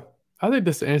 yeah. I think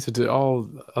that's the answer to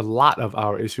a lot of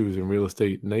our issues in real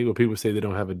estate. Nate, when people say they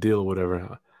don't have a deal or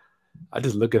whatever, I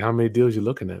just look at how many deals you're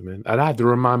looking at, man. And I have to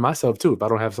remind myself too, if I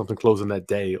don't have something closing that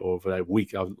day or for that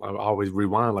week, I'll always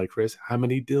rewind like, Chris, how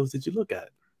many deals did you look at?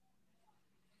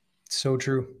 So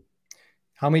true.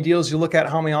 How many deals you look at?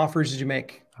 How many offers did you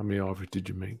make? How many offers did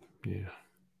you make? Yeah.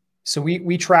 So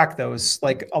we track those.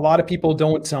 Like a lot of people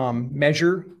don't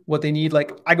measure what they need.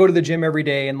 Like I go to the gym every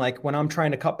day, and like when I'm trying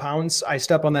to cut pounds, I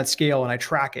step on that scale and I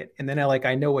track it, and then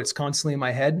I know it's constantly in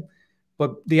my head.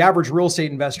 But the average real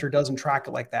estate investor doesn't track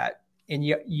it like that, and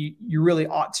you really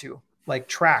ought to like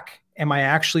track. Am I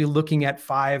actually looking at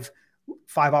five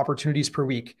opportunities per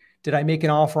week? Did I make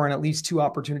an offer on at least 2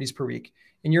 opportunities per week?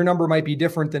 And your number might be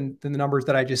different than the numbers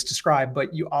that I just described,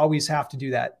 but you always have to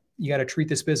do that. You got to treat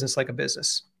this business like a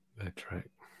business. That's right.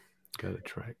 Got to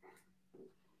track.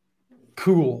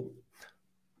 Cool.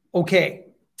 Okay.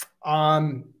 How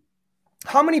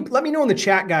many, let me know in the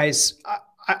chat, guys.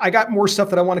 I got more stuff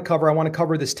that I want to cover. I want to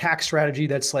cover this tax strategy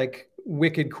that's like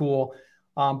wicked cool.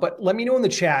 But let me know in the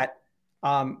chat.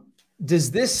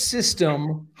 Does this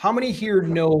system, how many here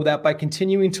know that by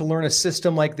continuing to learn a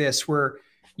system like this, where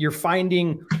you're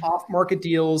finding off-market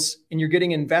deals and you're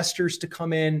getting investors to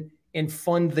come in and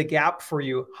fund the gap for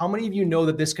you, how many of you know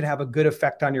that this could have a good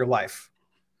effect on your life?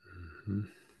 Mm-hmm.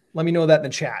 Let me know that in the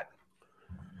chat.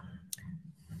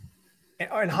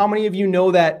 And how many of you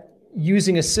know that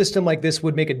using a system like this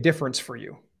would make a difference for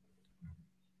you?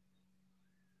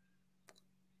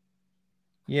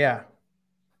 Yeah.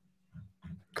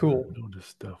 Cool. I know this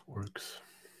stuff works.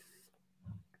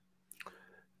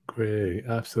 Great.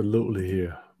 Absolutely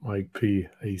here. Mike P.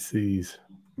 ACs.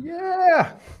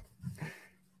 Yeah.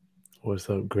 What's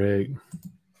up, Greg?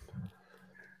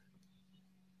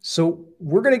 So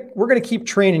we're gonna keep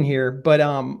training here, but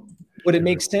would it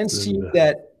make sense to you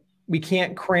that we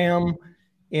can't cram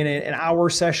in an hour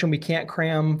session? We can't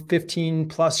cram 15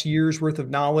 plus years worth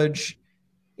of knowledge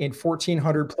in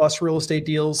 1,400 plus real estate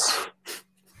deals?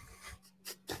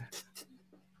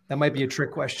 That might be a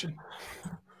trick question.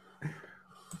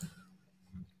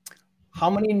 How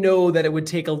many know that it would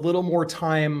take a little more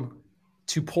time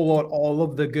to pull out all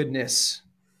of the goodness,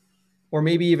 or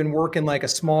maybe even work in like a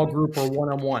small group or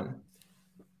one-on-one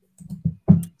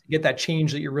to get that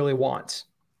change that you really want?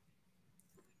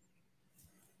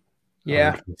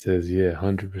 Yeah. It says, yeah,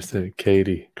 100%.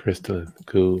 Katie, Crystalline,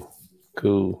 cool.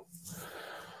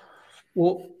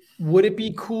 Well, would it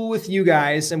be cool with you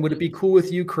guys, and would it be cool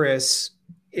with you, Chris,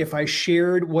 if I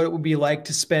shared what it would be like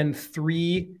to spend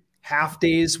 3 half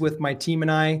days with my team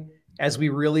and I as we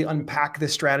really unpack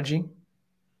this strategy?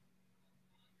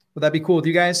 Would that be cool with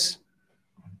you guys?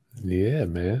 Yeah,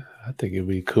 man. I think it'd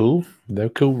be cool. They're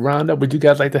cool roundup. Would you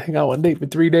guys like to hang out with Nate for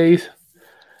 3 days?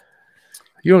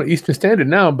 You're on Eastern Standard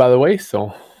now, by the way,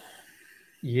 so.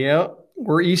 Yeah,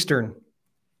 we're Eastern.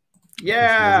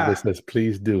 Yeah. Elizabeth says,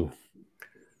 please do.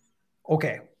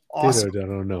 Okay, awesome. Theodore,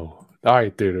 I don't know. All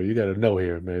right, Theodore, you got to know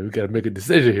here, man. We got to make a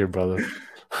decision here, brother.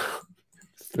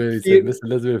 Miss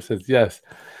Elizabeth says, yes.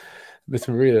 Miss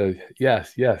Maria,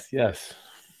 yes. Yeah.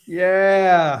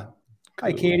 Cool.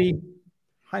 Hi, Cool. Katie.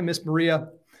 Hi, Miss Maria.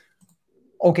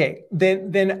 Okay,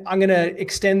 then I'm going to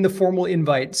extend the formal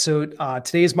invite. So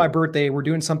today is my birthday. We're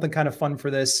doing something kind of fun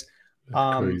for this.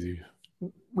 Crazy.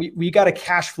 We got a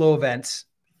cash flow event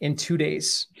in 2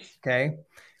 days, okay?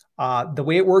 The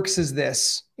way it works is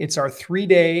this. It's our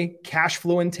 3-day cash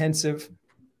flow intensive.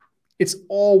 It's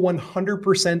all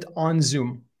 100% on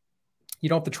Zoom. You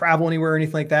don't have to travel anywhere or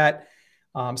anything like that.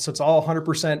 So it's all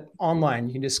 100% online.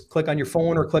 You can just click on your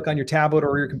phone or click on your tablet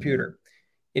or your computer.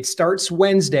 It starts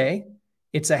Wednesday.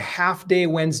 It's a half day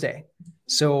Wednesday.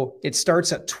 So it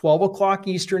starts at 12 o'clock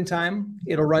Eastern time.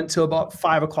 It'll run to about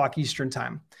 5 o'clock Eastern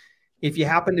time. If you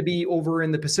happen to be over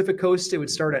in the Pacific Coast, it would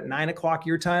start at 9 o'clock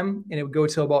your time, and it would go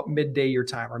till about midday your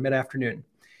time or mid-afternoon.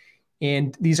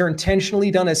 And these are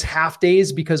intentionally done as half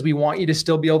days because we want you to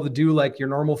still be able to do like your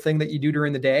normal thing that you do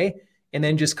during the day, and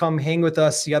then just come hang with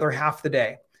us the other half of the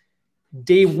day.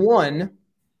 Day one,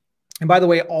 and by the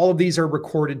way, all of these are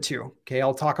recorded too. Okay.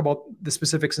 I'll talk about the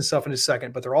specifics and stuff in a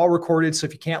second, but they're all recorded. So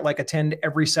if you can't like attend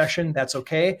every session, that's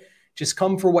okay. Just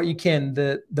come for what you can.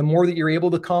 The more that you're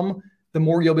able to come, the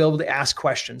more you'll be able to ask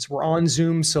questions. We're on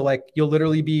Zoom. So like you'll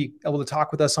literally be able to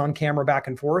talk with us on camera back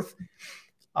and forth.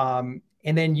 And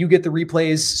then you get the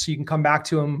replays so you can come back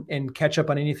to them and catch up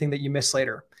on anything that you missed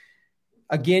later.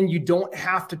 Again, you don't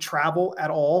have to travel at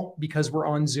all because we're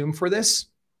on Zoom for this.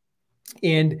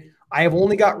 And I have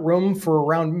only got room for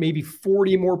around maybe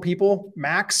 40 more people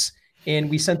max. And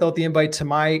we sent out the invite to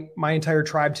my entire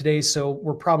tribe today. So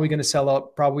we're probably going to sell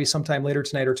out probably sometime later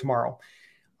tonight or tomorrow.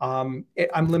 I'm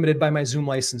limited by my Zoom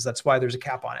license. That's why there's a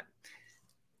cap on it.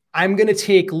 I'm going to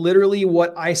take literally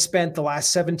what I spent the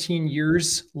last 17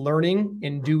 years learning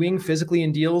and doing physically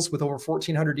in deals with over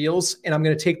 1,400 deals. And I'm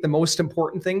going to take the most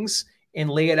important things and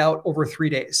lay it out over 3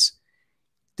 days.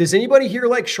 Does anybody here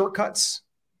like shortcuts?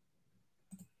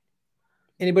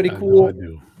 Anybody cool?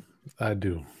 I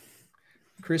do.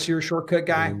 Chris, you're a shortcut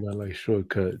guy? Anybody like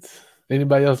shortcuts?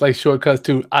 Anybody else like shortcuts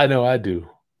too? I know I do.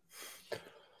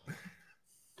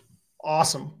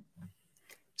 Awesome.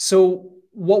 So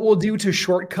what we'll do to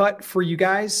shortcut for you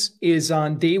guys is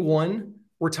on day one,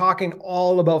 we're talking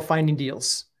all about finding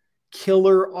deals,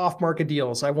 killer off-market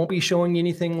deals. I won't be showing you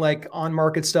anything like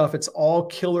on-market stuff. It's all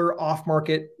killer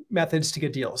off-market methods to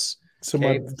get deals. So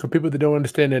for people that don't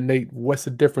understand that, Nate, what's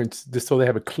the difference, just so they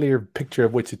have a clear picture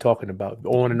of what you're talking about,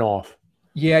 on and off?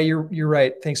 Yeah, you're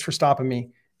right. Thanks for stopping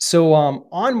me. So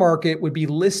on market would be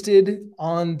listed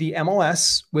on the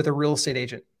MLS with a real estate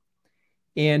agent.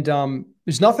 And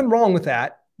there's nothing wrong with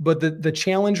that. But the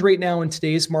challenge right now in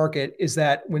today's market is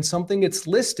that when something gets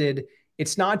listed,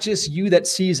 it's not just you that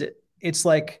sees it. It's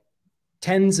like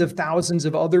tens of thousands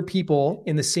of other people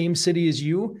in the same city as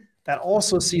you that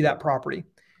also see that property.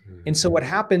 And so what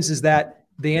happens is that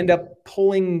they end up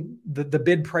pulling the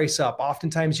bid price up.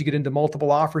 Oftentimes you get into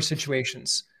multiple offer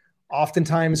situations.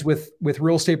 Oftentimes with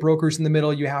real estate brokers in the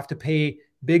middle, you have to pay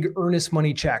big earnest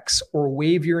money checks or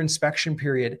waive your inspection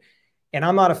period. And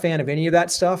I'm not a fan of any of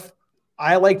that stuff.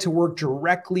 I like to work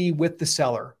directly with the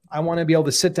seller. I want to be able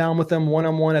to sit down with them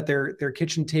one-on-one at their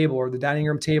kitchen table or the dining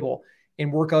room table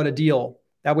and work out a deal.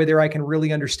 That way there I can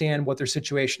really understand what their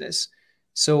situation is.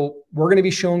 So we're going to be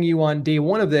showing you on day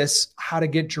one of this how to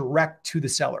get direct to the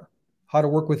seller, how to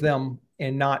work with them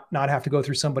and not have to go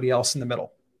through somebody else in the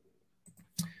middle.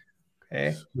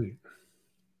 Okay. Sweet.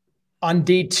 On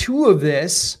day two of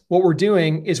this, what we're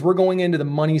doing is we're going into the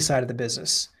money side of the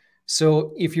business.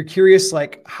 So if you're curious,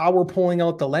 like how we're pulling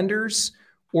out the lenders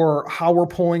or how we're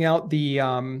pulling out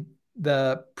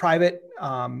the private,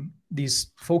 these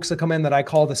folks that come in that I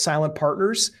call the silent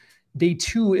partners, day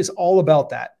two is all about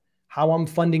that. How I'm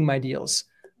funding my deals.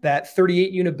 That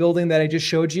 38 unit building that I just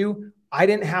showed you, I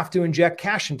didn't have to inject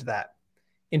cash into that.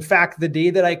 In fact, the day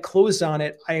that I closed on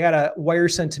it, I got a wire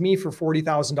sent to me for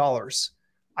 $40,000.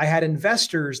 I had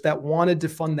investors that wanted to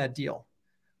fund that deal.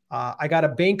 I got a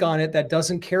bank on it that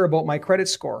doesn't care about my credit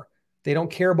score. They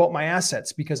don't care about my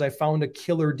assets because I found a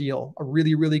killer deal, a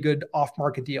really, really good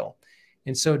off-market deal.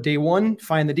 And so day one,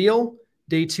 find the deal.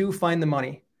 Day two, find the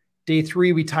money. Day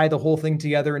three, we tie the whole thing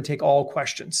together and take all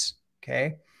questions.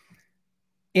 Okay.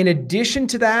 In addition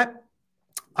to that,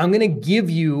 I'm going to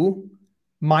give you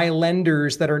my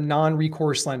lenders that are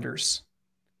non-recourse lenders.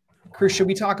 Chris, should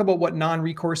we talk about what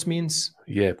non-recourse means?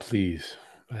 Yeah, please.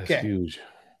 That's huge.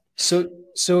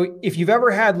 So if you've ever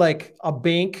had like a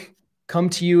bank come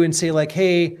to you and say like,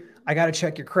 hey, I got to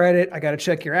check your credit. I got to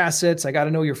check your assets. I got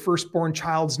to know your firstborn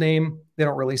child's name. They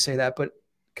don't really say that, but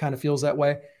kind of feels that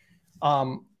way.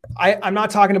 I'm not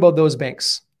talking about those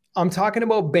banks. I'm talking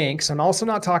about banks. I'm also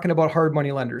not talking about hard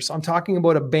money lenders. I'm talking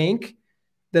about a bank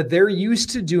that they're used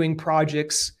to doing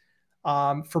projects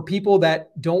for people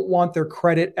that don't want their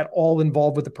credit at all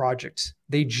involved with the project.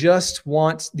 They just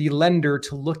want the lender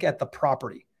to look at the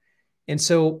property. And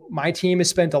so my team has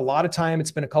spent a lot of time,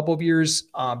 it's been a couple of years,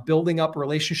 building up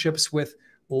relationships with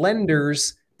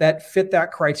lenders that fit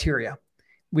that criteria.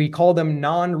 We call them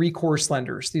non-recourse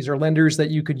lenders. These are lenders that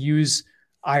you could use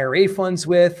IRA funds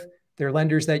with. They're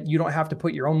lenders that you don't have to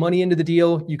put your own money into the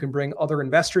deal. You can bring other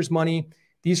investors' money.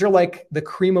 These are like the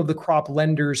cream of the crop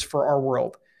lenders for our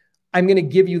world. I'm going to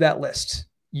give you that list.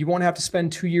 You won't have to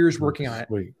spend 2 years working on it.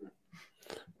 Sweet.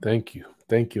 Thank you.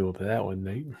 Thank you for that one,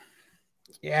 Nate.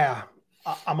 Yeah.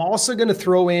 I'm also going to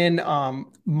throw in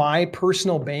my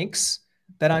personal banks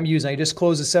that I'm using. I just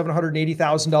closed a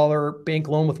 $780,000 bank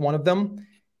loan with one of them.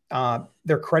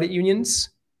 They're credit unions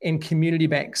and community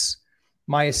banks.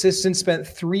 My assistant spent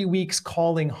 3 weeks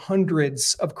calling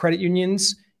hundreds of credit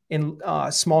unions and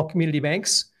small community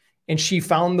banks. And she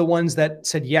found the ones that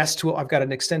said yes to it. I've got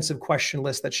an extensive question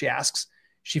list that she asks.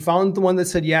 She found the one that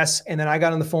said yes. And then I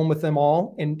got on the phone with them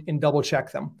all and double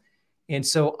checked them. And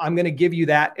so I'm going to give you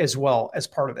that as well as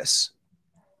part of this.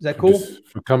 Is that cool?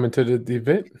 For coming to the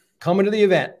event? Coming to the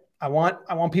event. I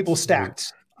want people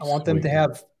stacked. I want them to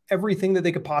have everything that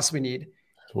they could possibly need.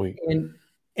 Sweet.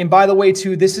 And by the way,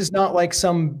 too, this is not like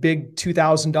some big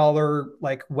 $2,000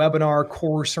 like webinar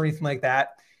course or anything like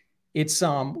that. It's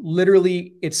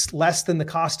literally, it's less than the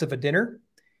cost of a dinner,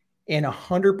 and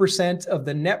 100% of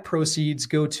the net proceeds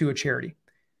go to a charity.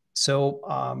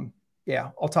 So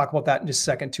yeah, I'll talk about that in just a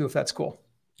second too, if that's cool.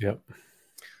 Yep.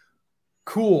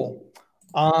 Cool.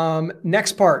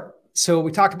 Next part. So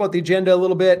we talked about the agenda a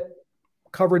little bit,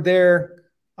 covered there.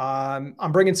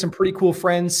 I'm bringing some pretty cool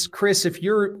friends. Chris, if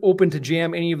you're open to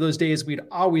jam any of those days, we'd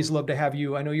always love to have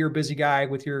you. I know you're a busy guy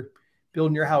with your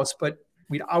building your house, but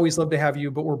we'd always love to have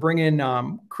you. But we're bringing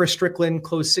Chris Strickland,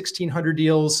 closed 1,600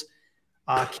 deals.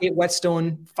 Kate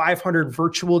Whetstone, 500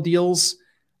 virtual deals.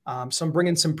 So I'm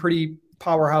bringing some pretty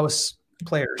powerhouse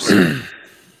players.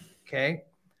 Okay.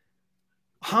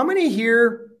 How many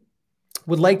here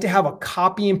would like to have a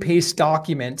copy and paste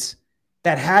document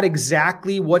that had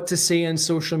exactly what to say on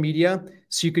social media,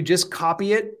 so you could just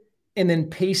copy it and then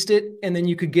paste it, and then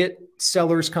you could get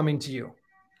sellers coming to you?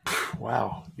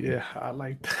 Wow. Yeah, I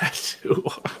like that too.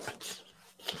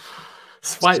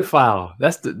 Swipe file.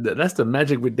 That's the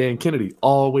magic with Dan Kennedy.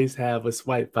 Always have a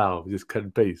swipe file. Just cut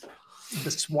and paste.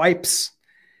 The swipes.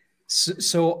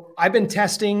 So I've been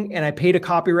testing, and I paid a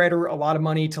copywriter a lot of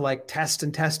money to like test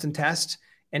and test and test.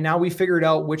 And now we figured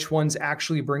out which ones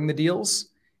actually bring the deals.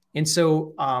 And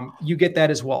so you get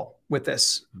that as well with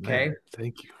this. Okay. Man,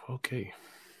 thank you. Okay.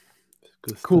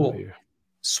 Good stuff cool. Here.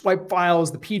 Swipe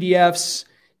files, the PDFs,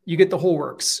 you get the whole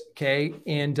works. Okay.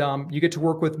 And you get to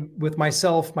work with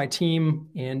myself, my team.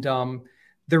 And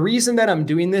the reason that I'm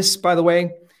doing this, by the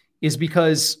way, is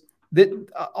because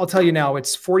I'll tell you now,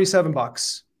 it's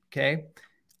 $47. Okay.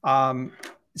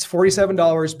 It's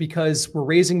 $47 because we're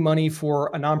raising money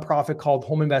for a nonprofit called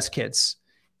Home Invest Kids.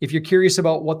 If you're curious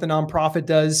about what the nonprofit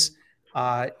does,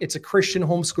 it's a Christian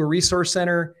homeschool resource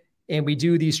center. And we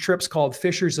do these trips called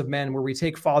Fishers of Men, where we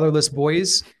take fatherless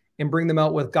boys and bring them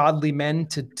out with godly men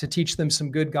to teach them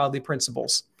some good godly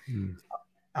principles.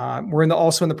 We're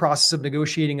also in the process of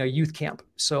negotiating a youth camp.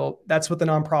 So that's what the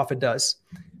nonprofit does.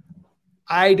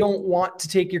 I don't want to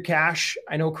take your cash.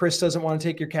 I know Chris doesn't want to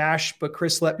take your cash, but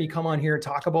Chris let me come on here and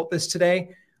talk about this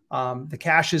today. The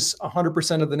cash is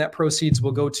 100% of the net proceeds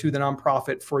will go to the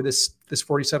nonprofit for this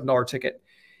 $47 ticket.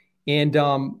 And,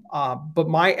 but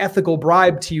my ethical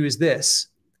bribe to you is this: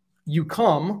 you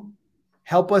come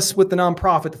help us with the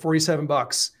nonprofit, the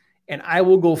 $47, and I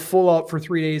will go full out for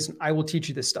 3 days and I will teach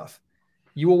you this stuff.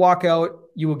 You will walk out,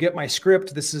 you will get my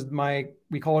script. This is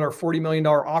we call it our $40 million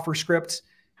offer script.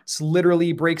 It's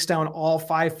literally breaks down all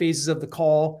 5 phases of the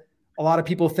call. A lot of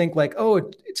people think like, oh,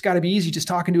 it's got to be easy just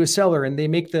talking to a seller. And they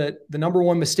make the number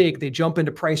one mistake. They jump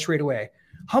into price right away.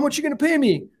 How much are you going to pay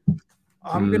me?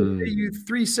 I'm going to pay you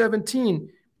 $317.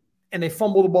 And they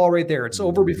fumble the ball right there. It's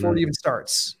over before it even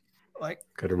starts. Like,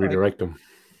 got to redirect them.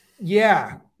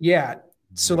 Yeah. Yeah.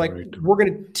 So like, we're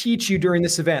going to teach you during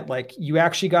this event, like you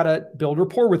actually got to build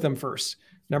rapport with them first.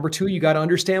 Number 2, you got to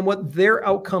understand what their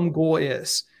outcome goal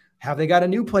is. Have they got a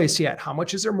new place yet? How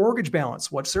much is their mortgage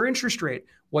balance? What's their interest rate?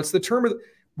 What's the term of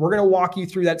we're going to walk you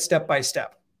through that step by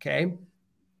step. Okay.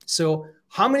 So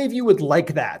how many of you would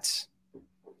like that?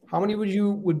 How many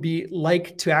would be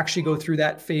like to actually go through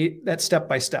that step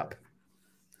by step?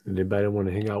 Anybody want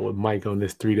to hang out with Mike on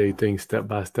this 3-day thing, step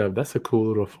by step? That's a cool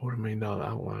little $40 million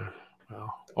outline.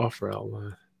 Offer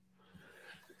outline.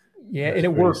 Yeah. That's, and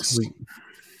it works. Sweet.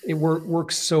 It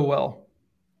works so well.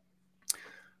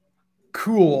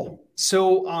 Cool.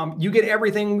 So you get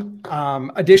everything.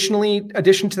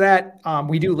 Addition to that,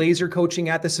 we do laser coaching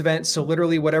at this event. So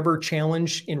literally whatever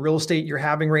challenge in real estate you're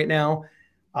having right now,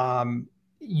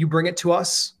 you bring it to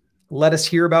us, let us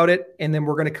hear about it. And then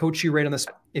we're going to coach you right on this.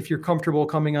 If you're comfortable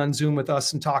coming on Zoom with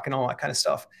us and talking all that kind of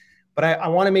stuff. But I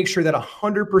want to make sure that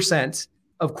 100%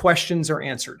 of questions are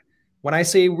answered. When I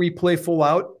say we play full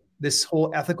out, this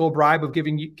whole ethical bribe of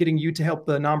getting you to help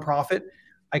the nonprofit,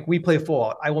 Like we play full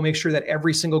out. I will make sure that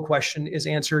every single question is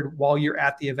answered while you're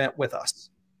at the event with us.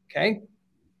 Okay.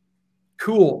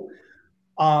 Cool.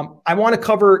 I want to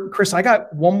cover, Chris, I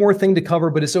got one more thing to cover,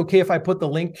 but it's okay if I put the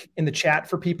link in the chat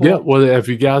for Yeah, people. well, if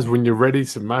you guys, when you're ready,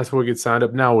 so might as well get signed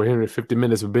up now. We're here in 50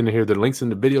 minutes. We've been here. The link's in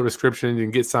the video description. You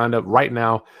can get signed up right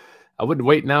now. I wouldn't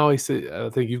wait now. He said,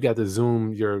 I think you've got the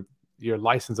Zoom. Your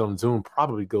license on Zoom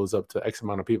probably goes up to X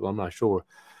amount of people. I'm not sure,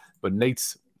 but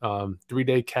Nate's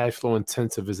 3-day cash flow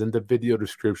intensive is in the video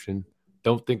description.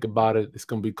 Don't think about it. It's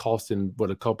going to be costing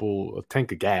a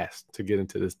tank of gas to get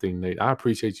into this thing, Nate. I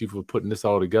appreciate you for putting this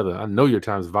all together. I know your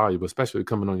time is valuable, especially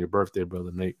coming on your birthday,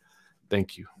 brother Nate.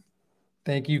 Thank you.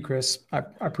 Thank you, Chris. I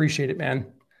appreciate it,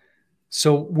 man.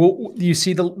 So you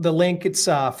see the link? It's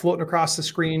floating across the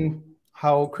screen.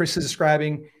 How Chris is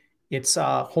describing. It's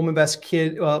Home Invest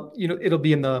Kid. Well, it'll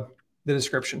be in the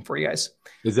description for you guys.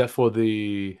 Is that for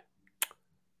the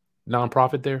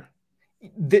nonprofit there?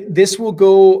 This will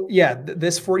go,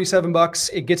 this $47.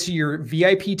 It gets you your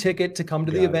VIP ticket to come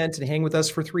to the event and hang with us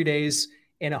for 3 days,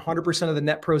 and 100% of the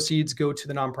net proceeds go to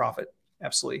the nonprofit.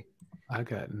 Absolutely.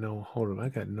 Hold on. I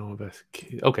got no invest.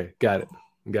 Okay, got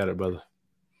it, brother.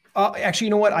 Actually,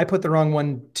 you know what? I put the wrong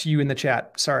one to you in the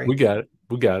chat. Sorry. We got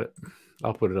it.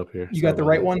 I'll put it up here. You got the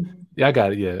right one? Yeah, I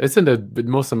got it. Yeah, it's in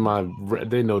most of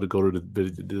they know to go to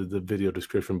the video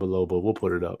description below, but we'll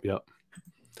put it up. Yep.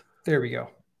 There we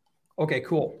go. Okay,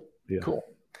 cool. Yeah. Cool.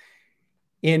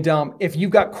 And if you've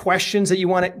got questions that you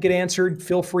want to get answered,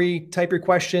 feel free, type your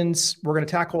questions. We're going to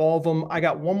tackle all of them. I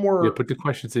got one more. Yeah, put the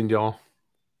questions in, y'all.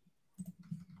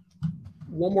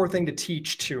 One more thing to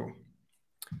teach too.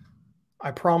 I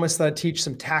promised that I'd teach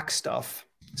some tax stuff,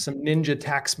 some ninja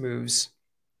tax moves.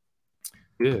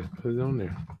 Yeah, put it on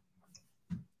there.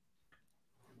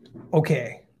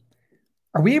 Okay.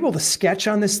 Are we able to sketch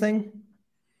on this thing?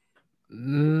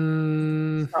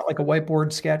 It's not like a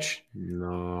whiteboard sketch?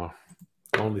 No,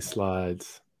 only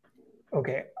slides.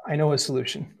 Okay, I know a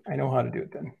solution. I know how to do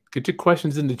it then. Get your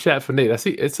questions in the chat for Nate. I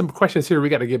see it's some questions here we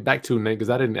got to get back to, Nate, because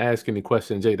I didn't ask any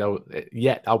questions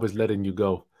yet. I was letting you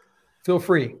go. Feel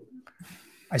free.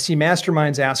 I see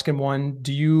Mastermind's asking one.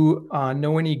 Do you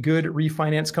know any good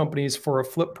refinance companies for a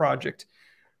flip project?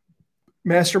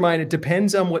 Mastermind, it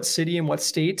depends on what city and what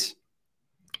state.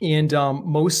 And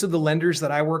most of the lenders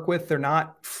that I work with, they're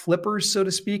not flippers, so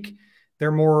to speak.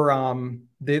 They're more,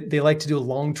 they like to do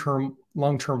long-term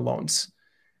loans.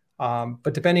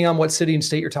 But depending on what city and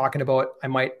state you're talking about, I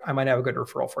might have a good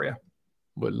referral for you.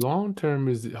 But long-term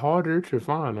is harder to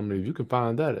find. I mean, if you can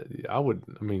find that,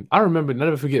 I remember,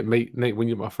 never forget, Nate,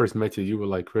 when I first met you, you were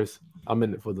like, Chris, I'm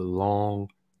in it for the long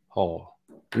haul.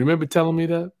 Remember telling me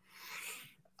that?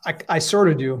 I sort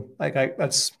of do.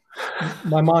 That's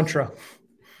my mantra.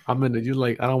 I'm in it. You're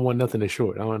like, I don't want nothing that's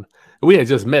short. We had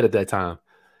just met at that time.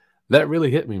 That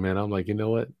really hit me, man. I'm like, you know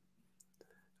what?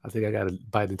 I think I got to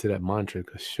bite into that mantra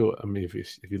because short. I mean, if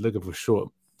you're looking for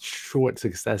short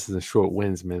successes and short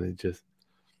wins, man, I'm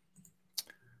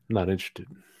not interested.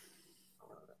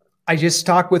 I just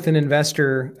talked with an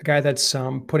investor, a guy that's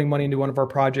putting money into one of our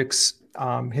projects.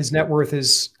 His net worth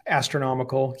is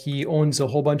astronomical. He owns a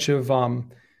whole bunch of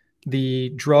the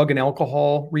drug and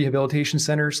alcohol rehabilitation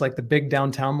centers, like the big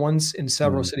downtown ones in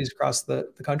several cities across the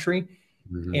country.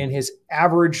 Mm-hmm. And his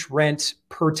average rent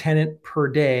per tenant per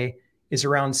day is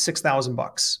around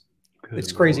 $6,000.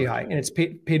 It's crazy high, and it's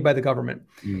paid by the government.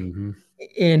 Mm-hmm.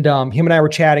 And him and I were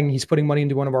chatting. He's putting money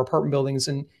into one of our apartment buildings,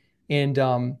 and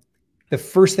the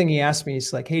first thing he asked me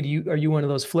is like, "Hey, are you one of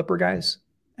those flipper guys?"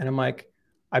 And I'm like,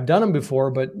 "I've done them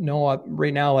before, but no,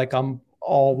 right now, like I'm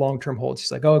all long-term holds."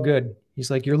 He's like, "Oh, good." He's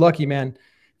like, "You're lucky, man.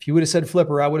 If you would have said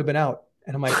flipper, I would have been out."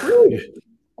 And I'm like, "Really?"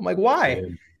 I'm like, "Why?"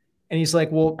 Man. And he's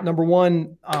like, "Well, number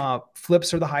one,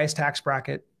 flips are the highest tax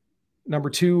bracket. Number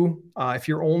two, if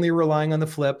you're only relying on the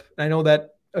flip," and I know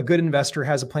that a good investor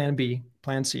has a plan B,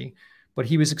 plan C, but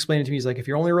he was explaining to me, he's like, if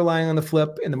you're only relying on the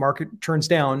flip and the market turns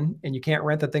down and you can't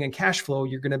rent that thing in cash flow,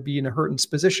 you're going to be in a hurting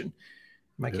position.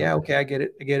 I'm like, yeah, okay, I get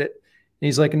it. And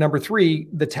he's like, number three,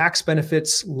 the tax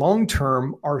benefits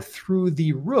long-term are through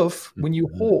the roof when you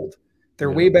hold.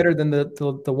 They're way better than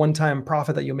the one-time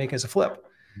profit that you'll make as a flip.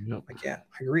 Yep. Like, yeah,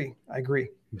 I agree.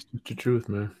 It's the truth,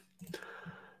 man.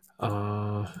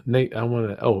 Nate,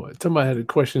 somebody had a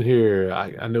question here.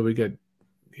 I know we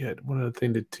had one other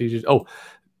thing to teach you. Oh,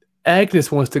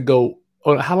 Agnes wants to go.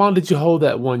 Oh, how long did you hold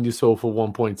that one you sold for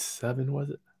 1.7? Was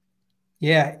it?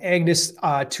 Yeah, Agnes,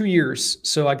 2 years.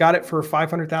 So I got it for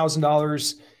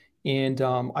 $500,000, and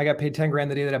I got paid $10,000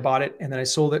 the day that I bought it, and then I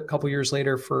sold it a couple years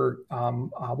later for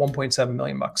 $1.7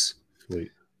 million.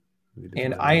 Sweet.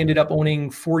 And I ended up owning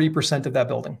 40% of that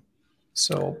building.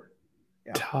 So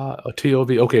Yeah.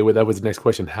 TOV. Okay, well, that was the next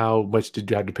question. How much did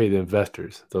you have to pay the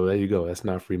investors? So there you go. That's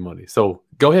not free money. So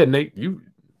go ahead, Nate.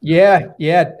 Yeah.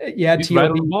 You right on the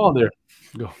TOV. ball there.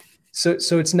 Go.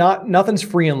 So it's nothing's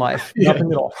free in life. Yeah.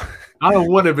 Nothing at all. I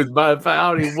don't want if it's I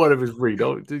don't even want if it's free.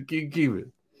 Don't just keep it.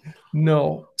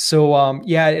 No. So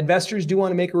yeah, investors do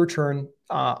want to make a return.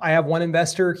 I have one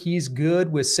investor. He's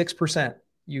good with 6%.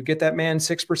 You get that man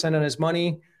 6% on his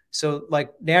money. So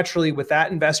like naturally with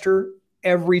that investor,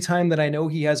 every time that I know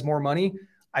he has more money,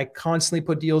 I constantly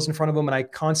put deals in front of him and I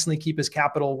constantly keep his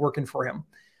capital working for him.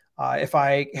 If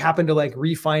I happen to like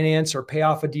refinance or pay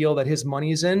off a deal that his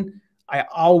money's in, I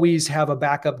always have a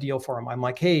backup deal for him. I'm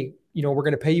like, hey, we're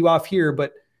going to pay you off here,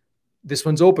 but this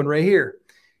one's open right here.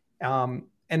 And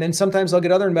then sometimes I'll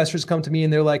get other investors come to me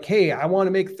and they're like, hey, I want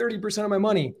to make 30% of my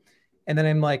money. And then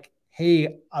I'm like,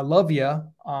 hey, I love you,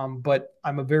 but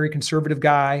I'm a very conservative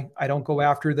guy. I don't go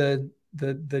after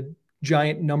the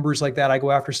giant numbers like that. I go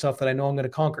after stuff that I know I'm going to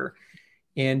conquer.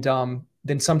 And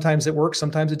then sometimes it works,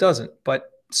 sometimes it doesn't.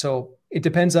 But so it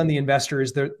depends on the investor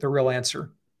is the real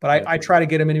answer. But I try to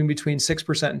get them in between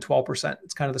 6% and 12%.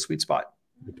 It's kind of the sweet spot.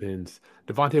 Depends.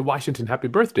 Devontae Washington, happy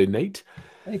birthday, Nate.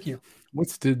 Thank you.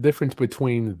 What's the difference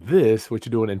between this, what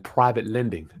you're doing, and private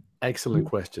lending? Excellent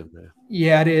question, man.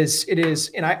 Yeah, it is. It is.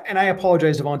 And I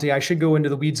apologize, Devontae. I should go into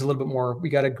the weeds a little bit more. We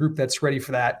got a group that's ready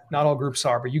for that. Not all groups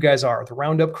are, but you guys are. The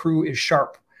Roundup crew is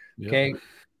sharp. Yep. Okay.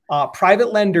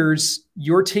 Private lenders,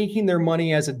 you're taking their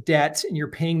money as a debt and you're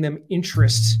paying them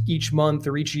interest each month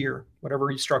or each year,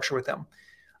 whatever you structure with them.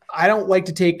 I don't like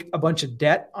to take a bunch of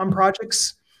debt on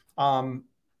projects.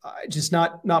 Just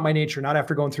not my nature, not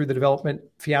after going through the development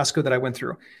fiasco that I went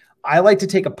through. I like to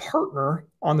take a partner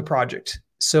on the project.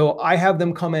 So I have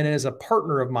them come in as a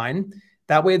partner of mine.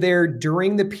 That way they're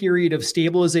during the period of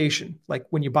stabilization, like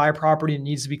when you buy a property and it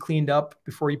needs to be cleaned up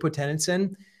before you put tenants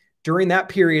in. During that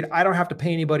period, I don't have to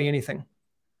pay anybody anything.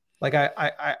 Like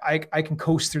I can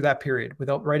coast through that period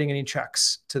without writing any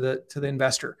checks to the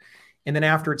investor. And then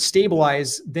after it's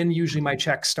stabilized, then usually my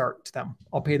checks start to them.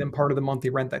 I'll pay them part of the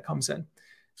monthly rent that comes in.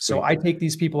 So Sweet. I take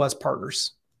these people as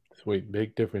partners. Sweet.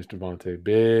 Big difference, Devontae.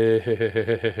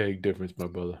 Big difference, my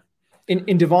brother. In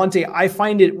Devontae, I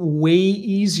find it way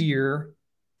easier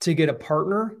to get a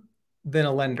partner than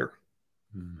a lender.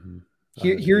 Mm-hmm.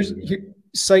 Here's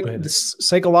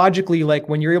psychologically, like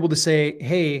when you're able to say,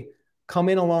 hey, come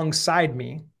in alongside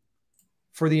me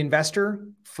for the investor,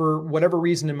 for whatever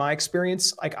reason, in my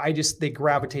experience, like they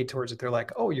gravitate towards it. They're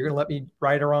like, oh, you're going to let me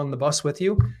ride around the bus with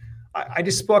you. I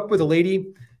just spoke with a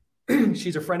lady.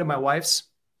 She's a friend of my wife's.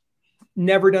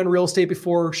 Never done real estate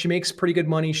before. She makes pretty good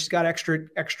money. She's got extra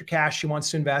cash she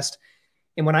wants to invest.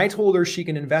 And when I told her she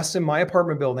can invest in my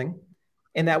apartment building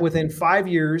and that within 5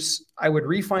 years, I would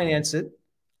refinance it,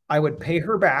 I would pay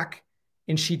her back,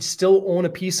 and she'd still own a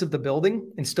piece of the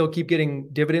building and still keep getting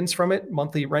dividends from it,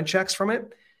 monthly rent checks from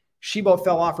it, she about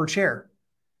fell off her chair.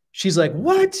 She's like,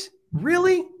 what?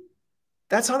 Really?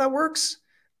 That's how that works?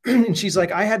 And she's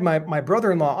like, I had my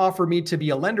brother-in-law offer me to be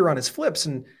a lender on his flips,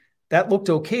 and that looked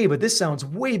okay, but this sounds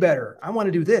way better. I want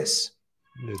to do this.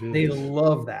 They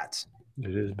love that.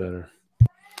 It is better.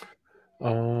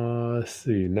 Let's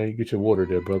see. Now you get your water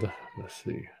there, brother. Let's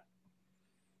see.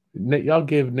 Nate, y'all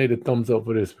give Nate a thumbs up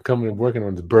for this. Coming and working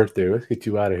on his birthday. Let's get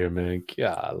you out of here, man.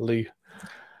 Golly.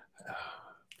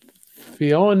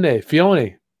 Fiona,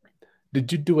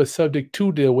 did you do a subject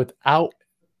to deal without?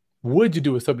 Would you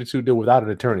do a subject to deal without an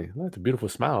attorney? That's a beautiful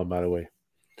smile, by the way.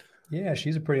 Yeah,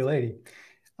 she's a pretty lady.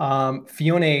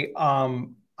 Fiona,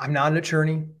 I'm not an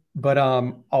attorney, but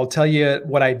I'll tell you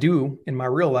what I do in my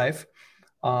real life.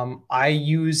 I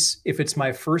use, if it's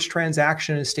my first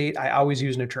transaction in a state, I always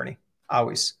use an attorney,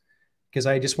 always, because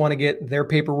I just want to get their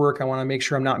paperwork. I want to make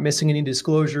sure I'm not missing any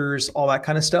disclosures, all that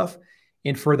kind of stuff.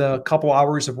 And for the couple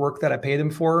hours of work that I pay them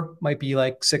for, might be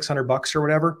like $600 or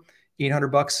whatever,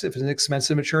 $800 if it's an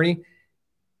expensive attorney.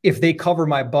 If they cover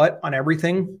my butt on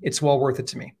everything, it's well worth it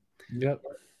to me. Yep.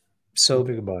 So don't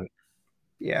think about it.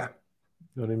 Yeah.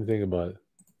 Don't even think about it.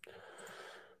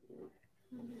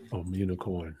 Oh,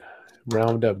 unicorn.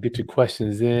 Round up, get your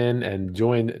questions in, and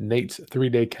join Nate's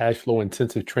 3-day cash flow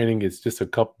intensive training. It's just a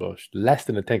couple of less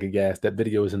than a tank of gas. That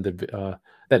video is in the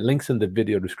that link's in the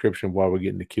video description while we're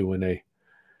getting the Q&A.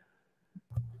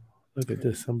 Look at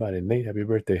this. Somebody, Nate, happy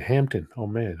birthday, Hampton. Oh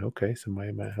man, okay,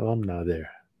 somebody, my alumni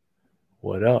there.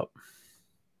 What up?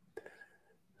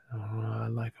 I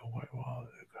like a white wall.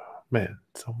 Man,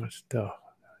 so much stuff.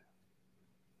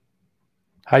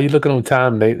 How you looking on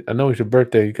time, Nate? I know it's your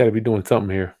birthday. You got to be doing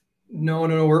something here. No,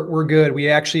 we're good. We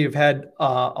actually have had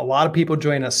a lot of people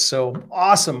join us, so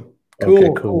awesome. Cool,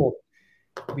 Okay, cool.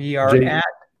 We are at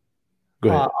Go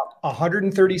ahead.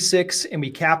 136, and we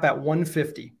cap at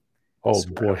 150. Oh So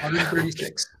we're boy. at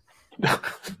 136.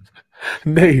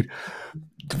 Nate,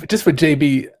 just for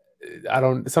JB,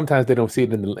 sometimes they don't see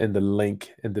it in the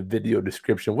link in the video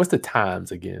description. What's the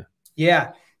times again?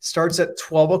 Yeah. Starts at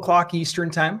 12 o'clock Eastern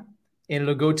time, and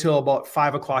it'll go till about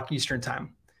 5 o'clock Eastern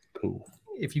time. Cool.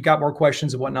 If you got more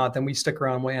questions and whatnot, then we stick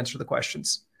around and we'll answer the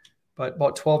questions. But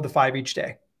about 12 to 5 each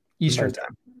day, Eastern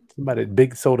time. Somebody at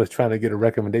Big Soda's trying to get a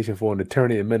recommendation for an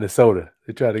attorney in Minnesota.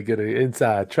 They're trying to get an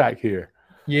inside track here.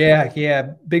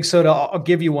 Yeah. Big Soda, I'll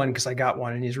give you one because I got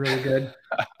one and he's really good.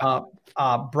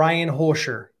 Brian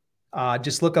Holscher.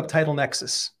 Just look up Title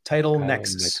Nexus. Title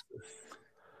Nexus.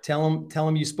 Tell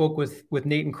him you spoke with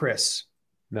Nate and Chris.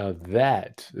 Now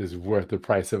that is worth the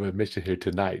price of admission here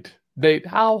tonight. Nate,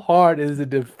 how hard is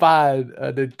it to find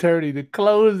an attorney to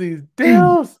close these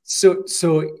deals? So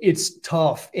it's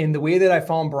tough. And the way that I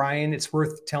found Brian, it's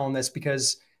worth telling this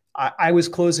because I was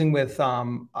closing with,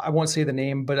 I won't say the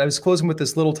name, but I was closing with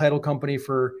this little title company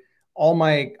for all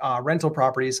my rental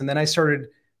properties. And then I started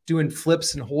doing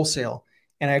flips and wholesale.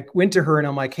 And I went to her and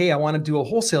I'm like, hey, I want to do a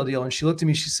wholesale deal. And she looked at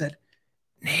me, she said,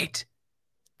 Nate,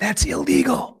 that's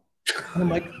illegal.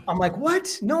 And I'm like,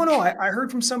 what? No, I heard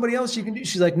from somebody else you can do.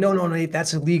 She's like, no, Nate,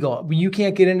 that's illegal. You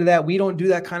can't get into that. We don't do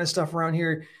that kind of stuff around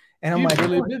here. And I'm like,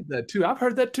 really did that too. I've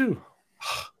heard that too.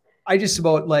 I just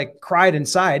about like cried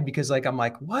inside because like, I'm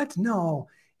like, what? No.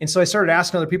 And so I started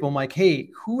asking other people, I'm like, hey,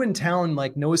 who in town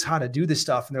like knows how to do this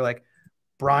stuff? And they're like,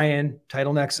 Brian,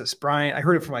 Title Nexus, Brian. I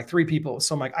heard it from like 3 people.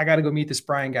 So I'm like, I got to go meet this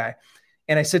Brian guy.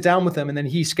 And I sit down with him and then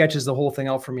he sketches the whole thing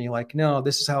out for me. Like, no,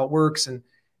 this is how it works. And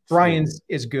Brian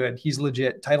is good. He's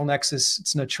legit. Title Nexus.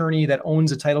 It's an attorney that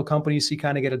owns a title company. So you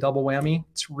kind of get a double whammy.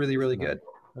 It's really, really good.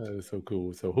 That is so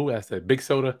cool. So who asked that? Big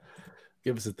Soda,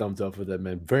 give us a thumbs up for that,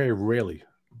 man. Very rarely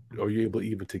are you able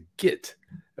even to get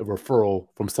a referral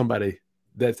from somebody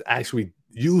that's actually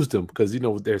used them because, you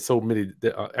know, there's so many,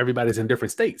 everybody's in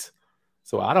different states.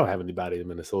 So I don't have anybody in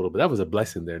Minnesota, but that was a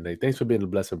blessing there, Nate. Thanks for being a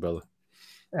blessing, brother.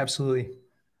 Absolutely.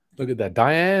 Look at that.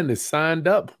 Diane is signed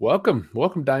up. Welcome.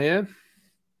 Welcome, Diane.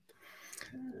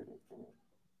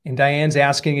 And Diane's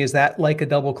asking, is that like a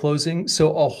double closing?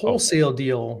 So a wholesale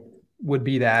deal would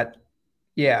be that.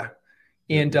 Yeah.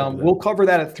 And we'll cover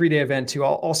that at 3-day event too.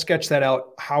 I'll sketch that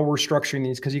out, how we're structuring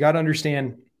these, because you got to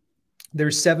understand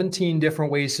there's 17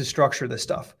 different ways to structure this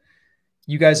stuff.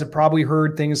 You guys have probably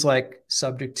heard things like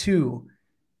subject to.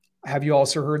 Have you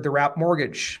also heard the wrap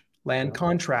mortgage, land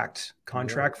contract,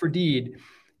 contract for deed?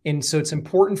 And so it's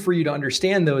important for you to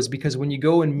understand those because when you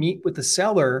go and meet with the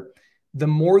seller, the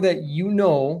more that you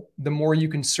know, the more you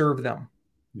can serve them.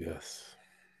 Yes.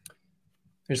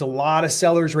 There's a lot of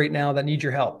sellers right now that need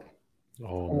your help.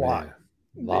 Oh, a lot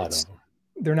of them.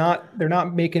 They're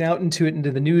not making out into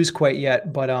the news quite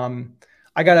yet, but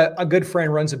I got a good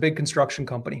friend runs a big construction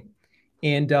company,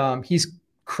 and he's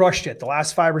crushed it. The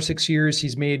last 5 or 6 years,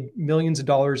 he's made millions of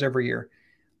dollars every year.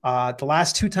 The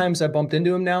last 2 times I bumped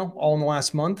into him now, all in the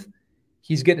last month,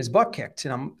 he's getting his butt kicked.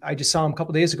 And I just saw him a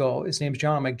couple of days ago. His name's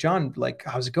John. I'm like, John, like,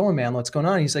 how's it going, man? What's going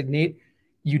on? He's like, Nate,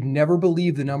 you'd never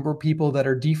believe the number of people that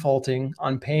are defaulting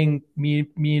on paying me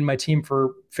and my team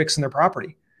for fixing their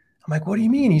property. I'm like, what do you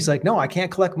mean? He's like, no, I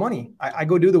can't collect money. I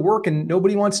go do the work and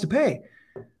nobody wants to pay.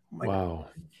 I'm like, wow.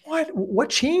 What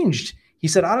changed? He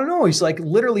said, I don't know. He's like,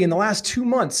 literally in the last 2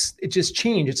 months, it just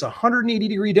changed. It's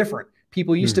 180-degree different.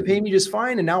 People used to pay me just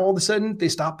fine. And now all of a sudden they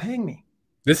stopped paying me.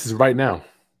 This is right now.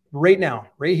 Right now,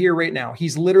 right here, right now.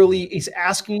 He's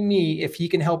asking me if he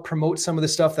can help promote some of the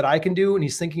stuff that I can do. And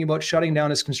he's thinking about shutting down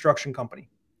his construction company.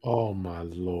 Oh my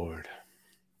Lord.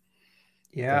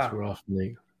 Yeah. That's rough,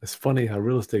 Nate. It's funny how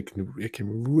real estate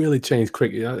can really change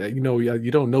quick. You know,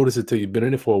 you don't notice it till you've been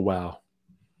in it for a while.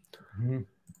 Mm-hmm.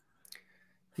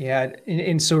 Yeah.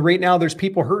 And so right now there's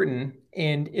people hurting.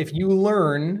 And if you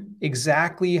learn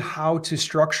exactly how to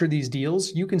structure these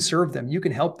deals, you can serve them. You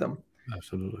can help them.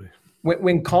 Absolutely.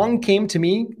 When Kong came to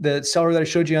me, the seller that I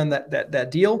showed you on that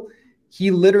deal,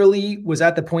 he literally was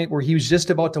at the point where he was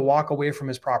just about to walk away from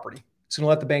his property. He's going to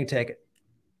let the bank take it.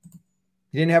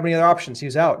 He didn't have any other options. He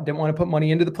was out, didn't want to put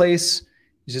money into the place.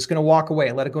 He's just going to walk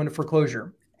away, let it go into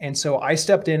foreclosure. And so I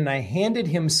stepped in and I handed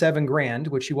him $7,000,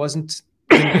 which he wasn't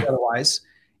going to get otherwise.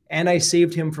 And I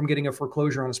saved him from getting a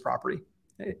foreclosure on his property.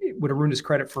 It would have ruined his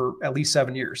credit for at least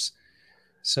 7 years.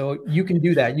 So you can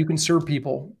do that. You can serve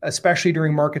people, especially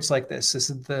during markets like this.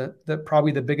 This is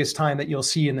probably the biggest time that you'll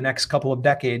see in the next couple of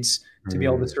decades to be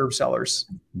able to serve sellers.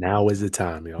 Now is the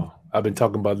time, y'all. I've been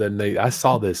talking about that, Nate. I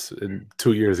saw this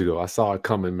 2 years ago. I saw it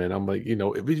coming, man. I'm like, you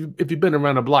know, if you've been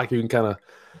around the block, you can kind of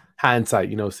hindsight,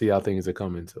 you know, see how things are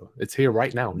coming. So it's here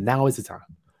right now. Now is the time.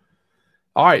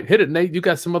 All right, hit it, Nate. You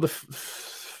got some other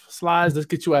Slides, let's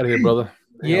get you out of here, brother. Hang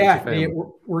out with your Yeah, family.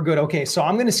 we're good. Okay, so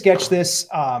I'm going to sketch this.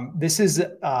 This is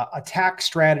a tax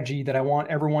strategy that I want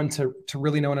everyone to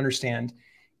really know and understand.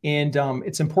 And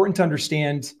it's important to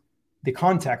understand the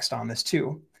context on this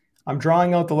too. I'm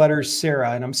drawing out the letters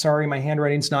Sarah, and I'm sorry, my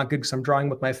handwriting's not good because I'm drawing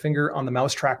with my finger on the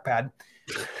mouse trackpad.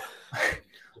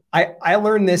 I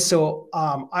learned this, so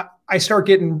I start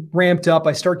getting ramped up.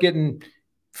 I start getting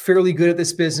fairly good at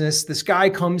this business. This guy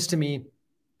comes to me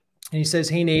and he says,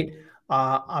 "Hey, Nate,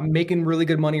 I'm making really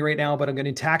good money right now, but I'm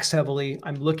getting taxed heavily.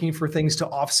 I'm looking for things to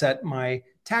offset my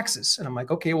taxes." And I'm like,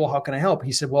 "Okay, well, how can I help?"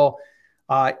 He said, "Well,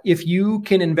 if you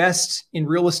can invest in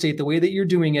real estate the way that you're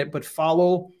doing it, but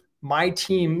follow my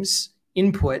team's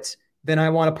input, then I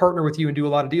want to partner with you and do a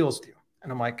lot of deals with you."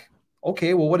 And I'm like,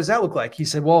 "Okay, well, what does that look like?" He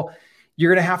said, "Well,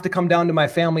 you're going to have to come down to my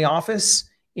family office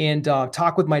and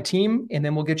talk with my team, and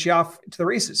then we'll get you off to the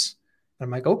races." And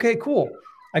I'm like, "Okay, cool."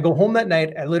 I go home that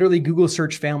night. I literally Google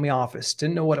search family office.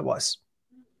 Didn't know what it was.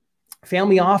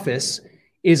 Family office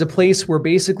is a place where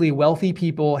basically wealthy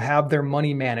people have their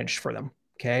money managed for them.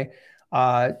 Okay.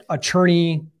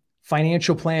 Attorney,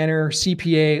 financial planner,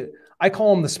 CPA. I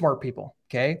call them the smart people.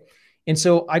 Okay. And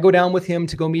so I go down with him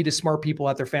to go meet the smart people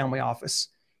at their family office.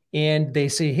 And they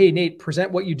say, "Hey, Nate, present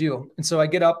what you do." And so I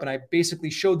get up and I basically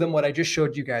showed them what I just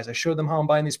showed you guys. I showed them how I'm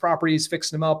buying these properties,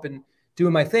 fixing them up and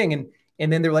doing my thing.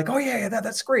 And then they're like, "Oh yeah,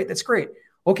 that's great. That's great.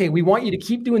 Okay, we want you to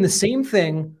keep doing the same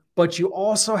thing, but you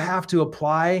also have to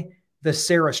apply the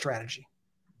Sarah strategy."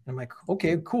 And I'm like,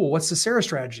 "Okay, cool. What's the Sarah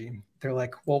strategy?" They're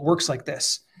like, "Well, it works like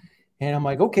this." And I'm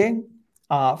like, "Okay."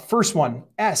 First one,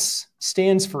 S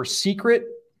stands for secret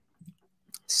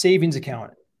savings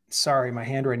account. Sorry, my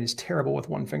handwriting is terrible with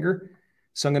one finger.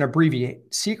 So I'm going to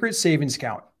abbreviate secret savings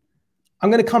account.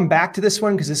 I'm going to come back to this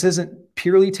one because this isn't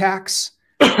purely tax.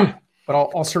 But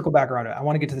I'll circle back around it. I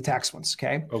want to get to the tax ones.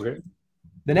 Okay. Okay.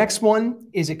 The next one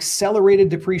is accelerated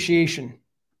depreciation.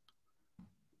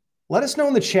 Let us know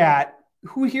in the chat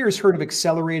who here has heard of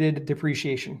accelerated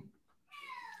depreciation.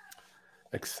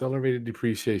 Accelerated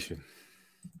depreciation.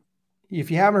 If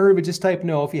you haven't heard of it, just type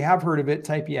no. If you have heard of it,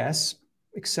 type yes.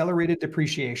 Accelerated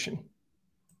depreciation.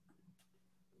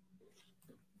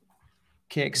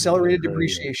 Okay. Accelerated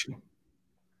depreciation.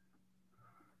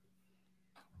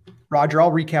 Roger,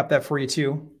 I'll recap that for you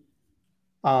too.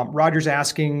 Roger's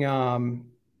asking,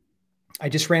 I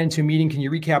just ran into a meeting. Can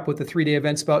you recap what the 3-day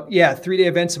event's about? Yeah, 3-day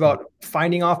event's about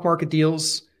finding off-market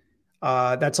deals.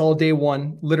 That's all day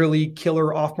one, literally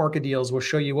killer off-market deals. We'll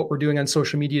show you what we're doing on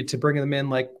social media to bring them in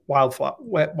like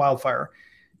wildfire.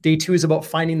 Day 2 is about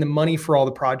finding the money for all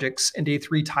the projects. And day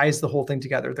 3 ties the whole thing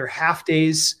together. They're half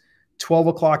days, 12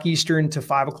 o'clock Eastern to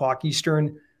 5 o'clock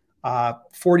Eastern.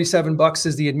 $47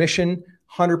 is the admission.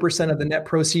 100% of the net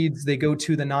proceeds, they go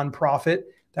to the nonprofit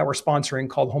that we're sponsoring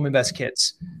called Home Invest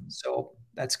Kids. So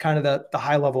that's kind of the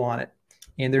high level on it.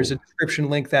 And there's a description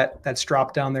link that's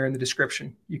dropped down there in the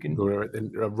description. You can.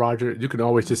 And Roger, you can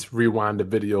always just rewind the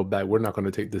video back. We're not going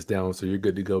to take this down, so you're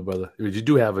good to go, brother. You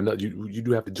do have another. You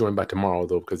do have to join by tomorrow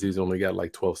though, because he's only got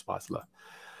like 12 spots left.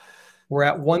 We're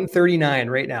at 139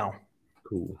 right now.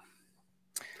 Cool.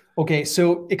 Okay,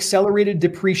 so accelerated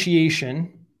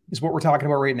depreciation is what we're talking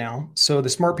about right now. So the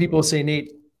smart people say,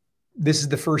 "Nate, this is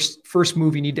the first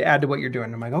move you need to add to what you're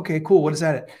doing." I'm like, "Okay, cool. What is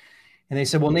that?" And they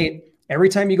said, "Well, Nate, every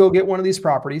time you go get one of these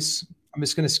properties," I'm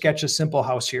just going to sketch a simple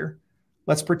house here.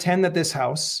 "Let's pretend that this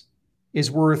house is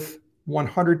worth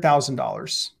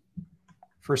 $100,000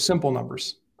 for simple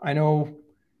numbers." I know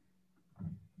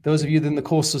those of you in the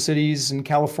coastal cities in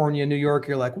California, New York,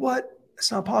 you're like, "What?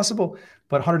 That's not possible."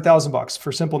 But $100,000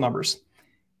 for simple numbers.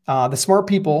 The smart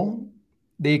people,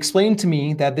 they explained to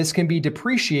me that this can be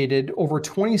depreciated over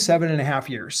 27 and a half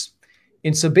years.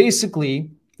 And so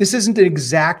basically, this isn't an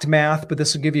exact math, but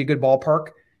this will give you a good ballpark.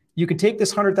 You can take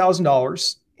this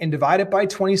 $100,000 and divide it by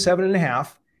 27 and a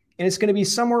half, and it's going to be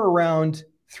somewhere around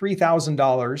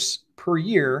 $3,000 per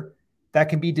year that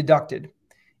can be deducted.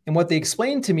 And what they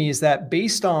explained to me is that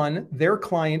based on their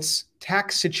client's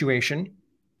tax situation,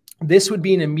 this would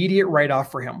be an immediate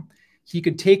write-off for him. He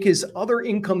could take his other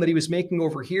income that he was making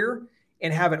over here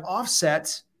and have it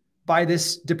offset by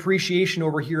this depreciation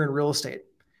over here in real estate.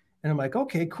 And I'm like,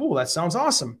 "Okay, cool. That sounds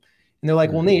awesome." And they're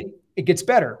like, "Well, Nate, it gets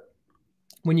better.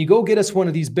 When you go get us one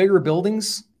of these bigger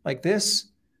buildings like this,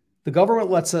 the government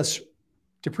lets us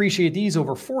depreciate these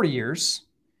over 40 years.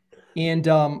 And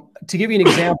to give you an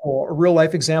example, a real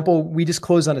life example, we just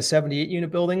closed on a 78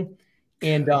 unit building.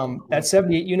 And that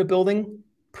 78 unit building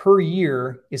per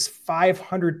year is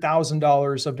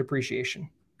 $500,000 of depreciation.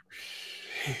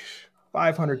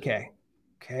 $500K.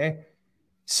 Okay.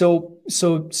 So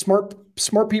smart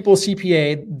people,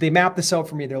 CPA, they map this out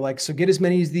for me. They're like, so get as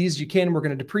many of these as you can. We're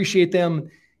going to depreciate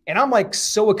them. And I'm like,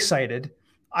 so excited.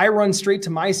 I run straight to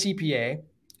my CPA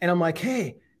and I'm like,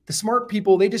 hey, the smart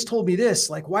people, they just told me this.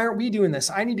 Like, why aren't we doing this?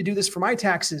 I need to do this for my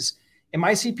taxes. And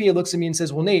my CPA looks at me and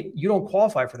says, well, Nate, you don't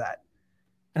qualify for that.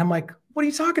 And I'm like, what are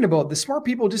you talking about? The smart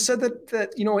people just said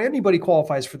that anybody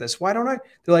qualifies for this. Why don't I?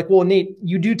 They're like, well, Nate,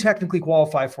 you do technically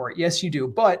qualify for it. Yes, you do.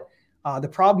 But the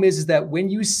problem is that when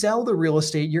you sell the real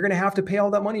estate, you're going to have to pay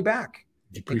all that money back.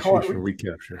 Depreciation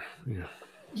recapture. Yeah.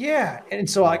 Yeah. And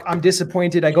so I'm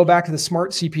disappointed. I go back to the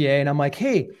smart CPA and I'm like,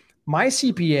 hey, my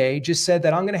CPA just said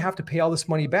that I'm going to have to pay all this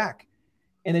money back.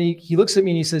 And then he looks at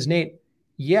me and he says, Nate,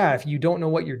 yeah, if you don't know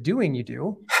what you're doing, you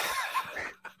do.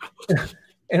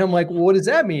 And I'm like, well, what does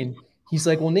that mean? He's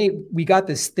like, well, Nate, we got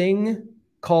this thing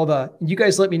called you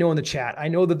guys let me know in the chat. I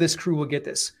know that this crew will get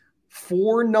this.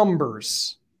 4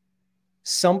 numbers,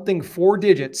 something 4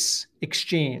 digits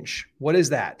exchange. What is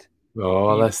that?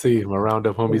 Oh, let's see. My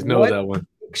roundup homies know that one.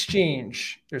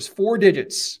 Exchange. There's 4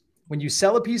 digits. When you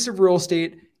sell a piece of real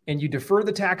estate and you defer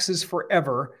the taxes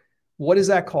forever, what is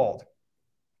that called?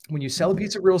 When you sell a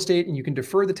piece of real estate and you can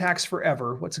defer the tax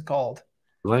forever, what's it called?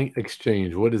 Blank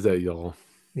exchange. What is that, y'all?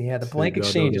 Yeah, the blank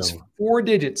exchange is 4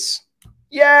 digits.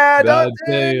 Yeah,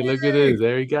 Dante, look at this.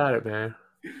 There you got it, man.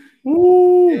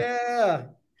 Woo! Yeah.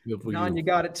 Good for you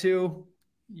got it too.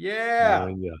 Yeah.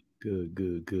 Yeah.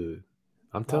 Good.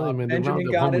 I'm telling you, man, the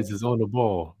roundup homies is on the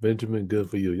ball. Benjamin, good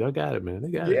for you. Y'all got it, man. They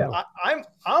got it. Yeah,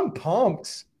 I'm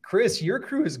pumped. Chris, your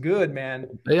crew is good,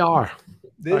 man. They are.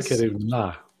 I can't even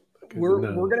lie. We're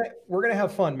gonna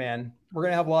have fun, man. We're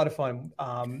gonna have a lot of fun.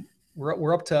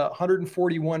 We're up to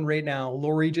 141 right now.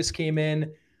 Lori just came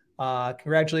in.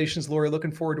 Congratulations, Lori.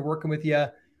 Looking forward to working with you.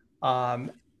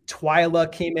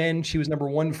 Twyla came in. She was number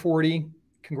 140.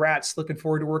 Congrats. Looking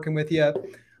forward to working with you.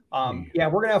 Yeah,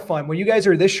 we're going to have fun. When you guys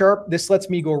are this sharp, this lets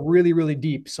me go really, really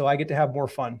deep. So I get to have more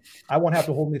fun. I won't have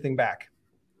to hold anything back.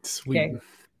 Sweet. Okay.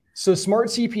 So smart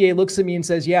CPA looks at me and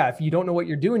says, yeah, if you don't know what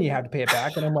you're doing, you have to pay it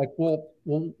back. And I'm like, well,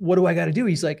 what do I got to do?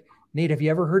 He's like, Nate, have you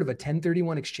ever heard of a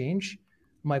 1031 exchange?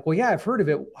 I'm like, well, yeah, I've heard of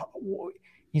it.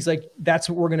 He's like, that's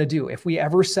what we're going to do. If we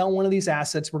ever sell one of these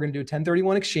assets, we're going to do a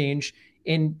 1031 exchange,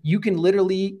 and you can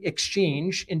literally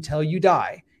exchange until you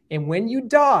die. And when you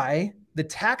die, the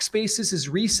tax basis is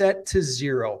reset to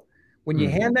 0. When you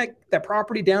hand that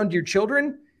property down to your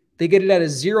children, they get it at a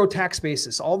 0 tax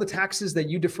basis. All the taxes that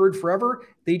you deferred forever,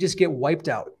 they just get wiped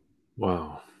out.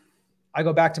 Wow. I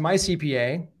go back to my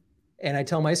CPA and I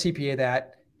tell my CPA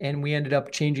that, and we ended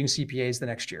up changing CPAs the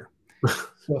next year.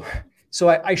 So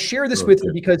I share this with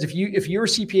you because if your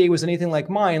CPA was anything like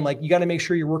mine, like you got to make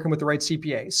sure you're working with the right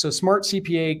CPA. So smart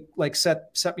CPA like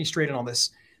set me straight on all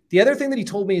this. The other thing that he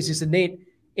told me is he said, Nate,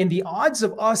 and the odds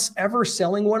of us ever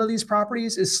selling one of these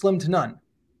properties is slim to none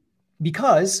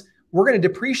because we're going to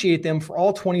depreciate them for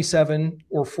all 27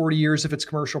 or 40 years if it's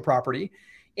commercial property.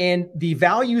 And the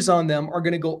values on them are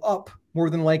going to go up more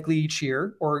than likely each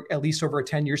year, or at least over a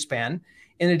 10-year span.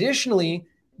 And additionally,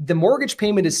 the mortgage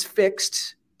payment is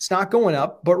fixed. It's not going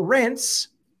up, but rents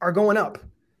are going up.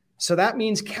 So that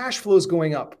means cash flow is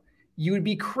going up. You would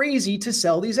be crazy to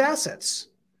sell these assets.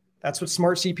 That's what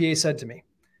smart CPA said to me.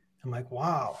 I'm like,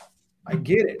 wow, I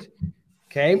get it.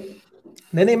 Okay. And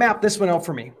then they mapped this one out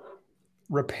for me.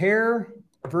 Repair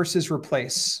versus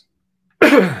replace.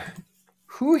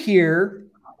 Who here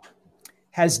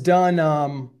has done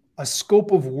a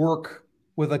scope of work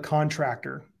with a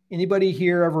contractor? Anybody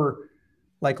here ever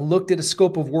like looked at a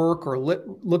scope of work or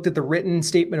looked at the written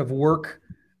statement of work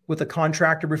with a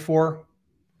contractor before?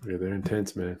 Yeah, they're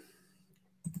intense, man.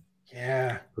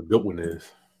 Yeah. A good one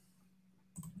is.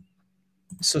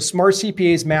 So smart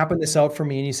CPA is mapping this out for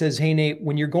me. And he says, hey, Nate,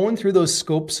 when you're going through those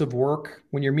scopes of work,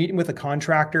 when you're meeting with a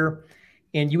contractor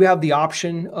and you have the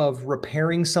option of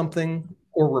repairing something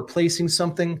or replacing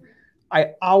something,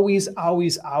 I always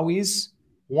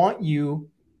want you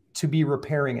to be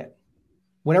repairing it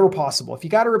whenever possible. If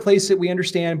you got to replace it, we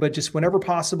understand, but just whenever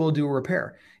possible, do a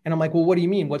repair. And I'm like, well, what do you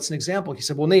mean? What's an example? He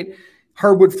said, well, Nate,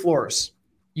 hardwood floors.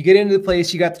 You get into the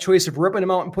place, you got the choice of ripping them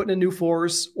out and putting in new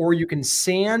floors, or you can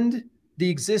sand the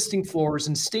existing floors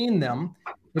and stain them.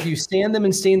 If you sand them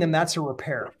and stain them, that's a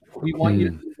repair. We want you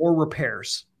to do more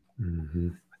repairs.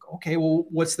 Like, okay, well,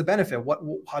 what's the benefit?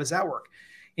 How does that work?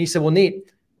 And he said, well,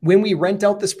 Nate, when we rent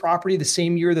out this property the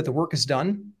same year that the work is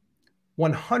done,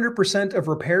 100% of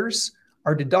repairs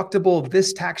are deductible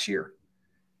this tax year.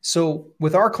 So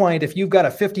with our client, if you've got a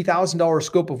 $50,000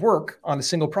 scope of work on a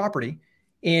single property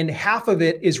and half of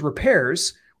it is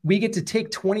repairs, we get to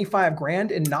take 25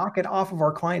 grand and knock it off of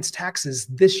our client's taxes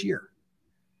this year.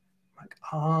 I'm like,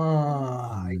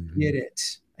 I get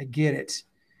it. I get it.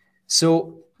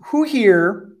 So who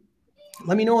here,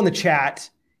 let me know in the chat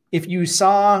if you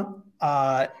saw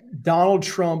Donald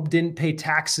Trump didn't pay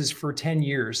taxes for 10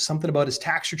 years, something about his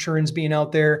tax returns being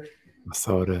out there. I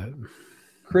saw that.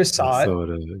 Chris saw it.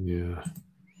 Yeah.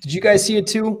 Did you guys see it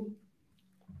too?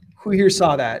 Who here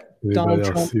saw that? Anybody Donald else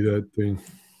Trump, see that thing?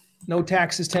 no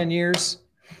taxes, 10 years.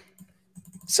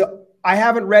 So I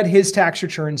haven't read his tax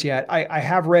returns yet. I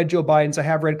have read Joe Biden's. I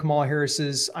have read Kamala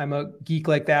Harris's. I'm a geek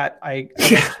like that. I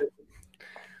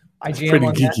jam pretty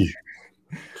on geeky.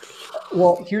 that.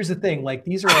 Well, here's the thing. Like,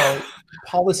 these are all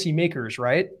policy makers,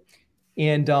 right?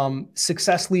 And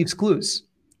success leaves clues.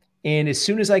 And as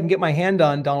soon as I can get my hand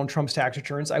on Donald Trump's tax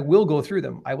returns, I will go through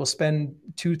them. I will spend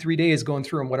 2-3 days going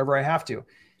through them, whatever I have to,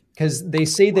 because they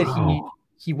say that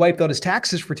he wiped out his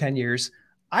taxes for 10 years.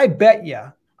 I bet you,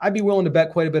 I'd be willing to bet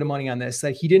quite a bit of money on this,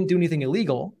 that he didn't do anything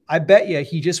illegal. I bet you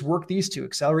he just worked these two: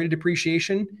 accelerated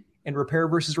depreciation and repair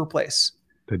versus replace.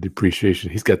 The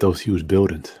depreciation. He's got those huge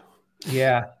buildings.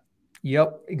 Yeah.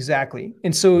 Yep, exactly.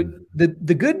 And so the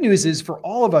good news is for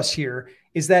all of us here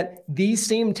is that these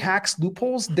same tax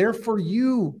loopholes, they're for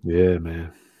you. Yeah,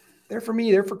 man. They're for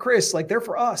me. They're for Chris. Like, they're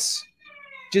for us.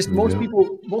 Just most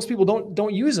people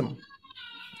don't use them.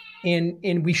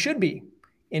 And we should be.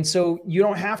 And so you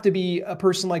don't have to be a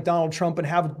person like Donald Trump and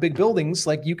have big buildings.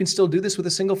 Like, you can still do this with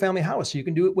a single family house. You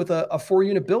can do it with a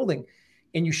 4-unit building,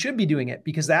 and you should be doing it,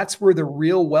 because that's where the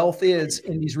real wealth is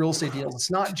in these real estate deals.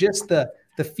 It's not just the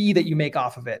fee that you make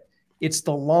off of it. It's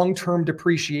the long-term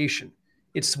depreciation.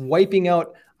 It's wiping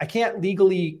out. I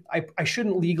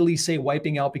shouldn't legally say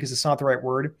wiping out, because it's not the right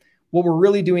word. What we're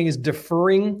really doing is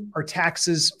deferring our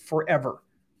taxes forever.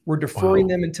 We're deferring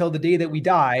them until the day that we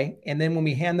die. And then when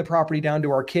we hand the property down to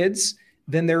our kids,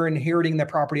 then they're inheriting the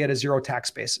property at a 0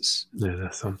 tax basis. Yeah,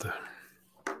 that's something.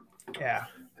 Yeah.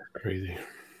 Crazy.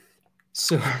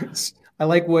 So I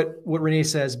like what Renee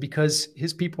says, because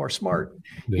his people are smart.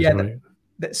 That's yeah. Right.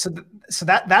 So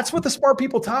that's what the smart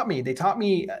people taught me. They taught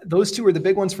me those two are the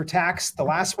big ones for tax. The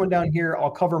last one down here,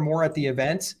 I'll cover more at the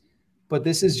event, but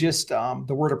this is just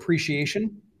the word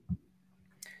appreciation.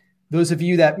 Those of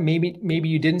you that maybe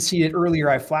you didn't see it earlier,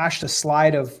 I flashed a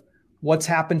slide of what's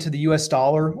happened to the US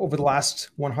dollar over the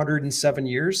last 107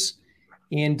 years.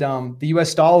 And the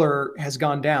US dollar has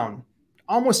gone down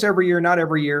almost every year, not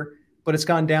every year, but it's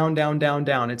gone down, down, down,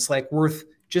 down. It's like worth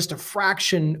just a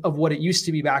fraction of what it used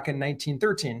to be back in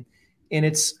 1913. And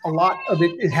it's a lot of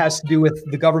it, it has to do with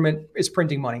the government is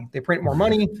printing money. They print more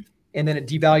money, and then it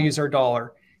devalues our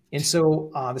dollar. And so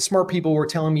the smart people were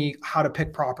telling me how to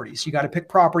pick properties. You got to pick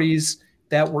properties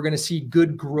that we're going to see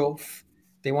good growth.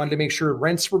 They wanted to make sure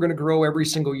rents were going to grow every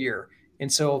single year.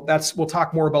 And so we'll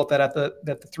talk more about that at the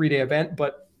 3-day event,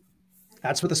 but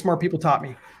that's what the smart people taught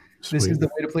me. Sweet. This is the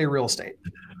way to play real estate.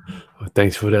 Well,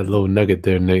 thanks for that little nugget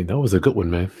there, Nate. That was a good one,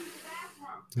 man.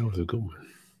 That was a good one.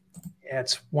 Yeah,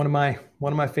 it's one of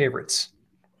my favorites.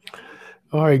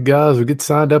 All right, guys, we get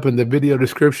signed up in the video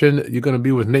description. You're going to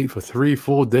be with Nate for 3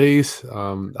 full days.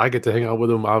 I get to hang out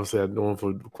with him. Obviously, I've known him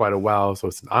for quite a while, so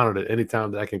it's an honor that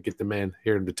anytime that I can get the man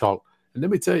here to talk. And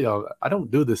let me tell y'all, I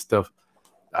don't do this stuff.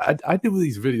 I do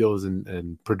these videos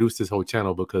and produce this whole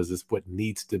channel because it's what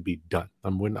needs to be done.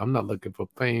 I'm not looking for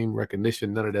fame,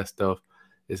 recognition, none of that stuff.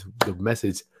 It's the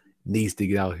message needs to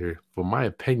get out here. For my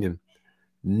opinion,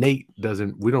 we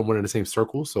don't run in the same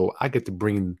circle, so I get to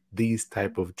bring these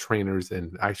type of trainers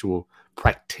and actual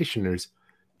practitioners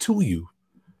to you,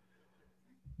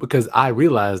 because I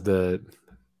realize that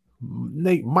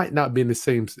Nate might not be in the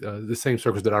same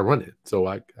circles that I run in. So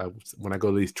when I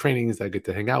go to these trainings, I get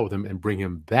to hang out with him and bring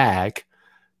him back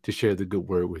to share the good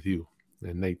word with you.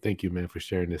 And Nate, thank you, man, for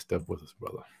sharing this stuff with us,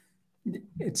 brother.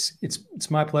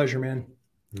 It's my pleasure, man.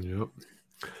 Yep.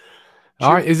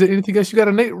 All right. Is there anything else you got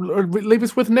to Nate, or leave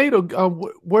us with, Nate, or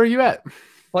where are you at?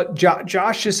 Well,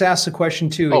 Josh just asked a question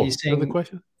too. Oh, he's saying, another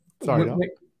question? Sorry,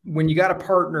 when you got a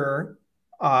partner,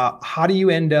 how do you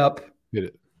end up getting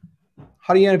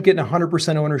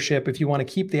 100% ownership if you want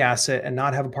to keep the asset and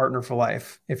not have a partner for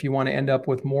life, if you want to end up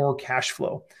with more cash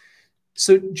flow?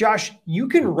 So Josh, you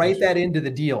can write that into the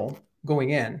deal going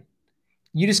in.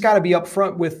 You just got to be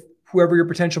upfront with whoever your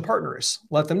potential partner is.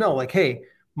 Let them know, like, hey,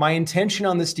 my intention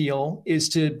on this deal is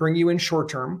to bring you in short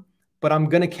term, but I'm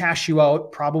going to cash you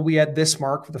out probably at this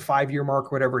mark, for the 5-year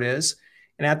mark, whatever it is.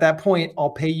 And at that point, I'll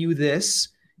pay you this,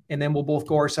 and then we'll both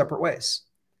go our separate ways.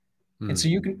 And so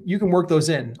you can work those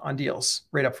in on deals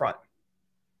right up front.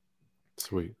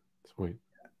 Sweet.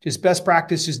 Just best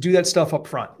practice, just do that stuff up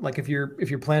front. Like if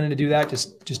you're planning to do that,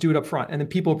 just do it up front. And then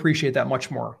people appreciate that much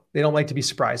more. They don't like to be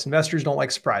surprised. Investors don't like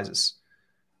surprises.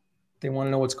 They want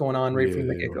to know what's going on right from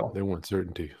the get-go. They want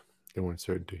certainty.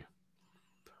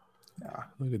 Yeah.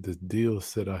 Look at this deal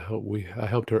said I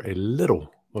helped her a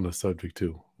little on the subject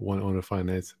too. One on the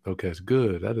finance. Okay, that's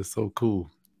good. That is so cool.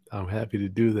 I'm happy to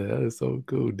do that. That is so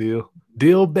cool, Deal.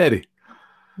 Deal Betty.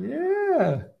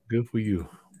 Yeah. Good for you.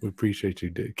 We appreciate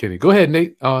you, Kenny. Go ahead,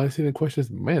 Nate. Oh, I see the questions.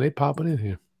 Man, they popping in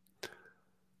here.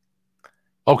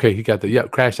 Okay, he got the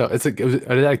crash out. Is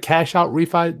that a cash out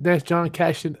refi? That's John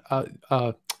cashing.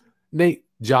 Nate,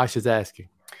 Josh is asking.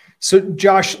 So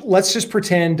Josh, let's just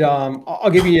pretend, I'll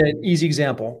give you an easy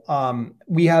example.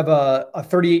 We have a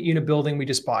 38 unit building we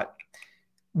just bought.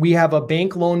 We have a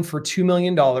bank loan for $2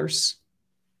 million.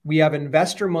 We have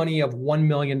investor money of $1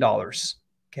 million.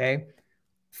 Okay.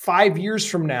 5 years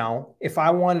from now, if I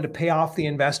wanted to pay off the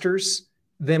investors,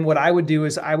 then what I would do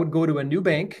is I would go to a new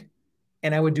bank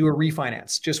and I would do a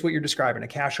refinance, just what you're describing, a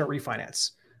cash out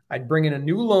refinance. I'd bring in a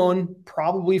new loan,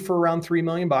 probably for around $3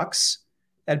 million.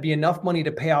 That'd be enough money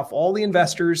to pay off all the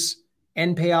investors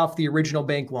and pay off the original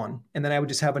bank loan. And then I would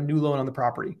just have a new loan on the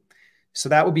property. So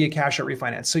that would be a cash out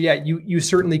refinance. So yeah, you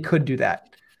certainly could do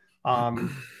that.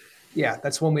 Yeah,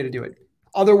 that's one way to do it.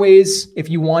 Other ways, if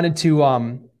you wanted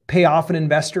to pay off an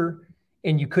investor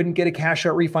and you couldn't get a cash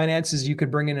out refinance, is you could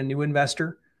bring in a new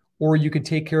investor, or you could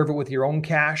take care of it with your own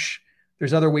cash.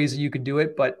 There's other ways that you could do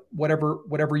it, but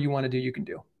whatever you want to do, you can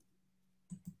do.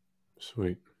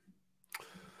 Sweet.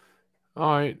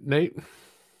 All right, Nate.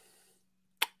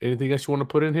 Anything else you want to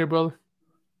put in here, brother?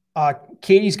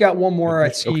 Katie's got one more.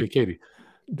 I see. Okay, Katie.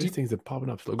 These things are popping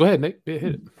up slow. Go ahead, Nate. Hit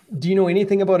it. Do you know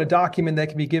anything about a document that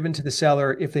can be given to the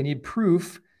seller if they need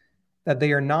proof that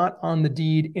they are not on the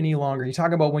deed any longer? You're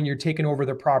talking about when you're taking over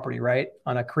their property, right?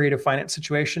 On a creative finance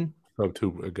situation. Sub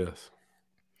 2, I guess.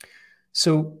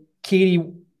 So,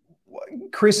 Katie,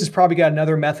 Chris has probably got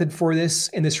another method for this,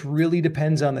 and this really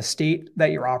depends on the state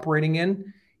that you're operating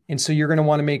in. And so you're going to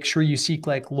want to make sure you seek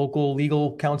like local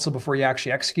legal counsel before you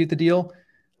actually execute the deal.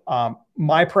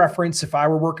 My preference, if I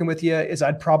were working with you, is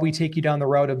I'd probably take you down the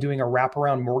route of doing a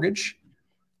wraparound mortgage.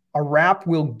 A wrap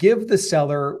will give the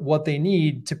seller what they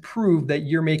need to prove that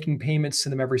you're making payments to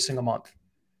them every single month.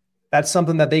 That's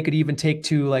something that they could even take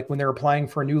to, like when they're applying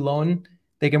for a new loan,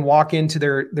 they can walk into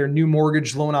their new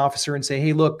mortgage loan officer and say,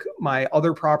 "Hey, look, my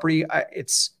other property,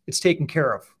 it's taken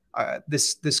care of.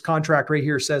 This contract right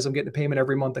here says I'm getting a payment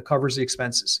every month that covers the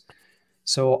expenses."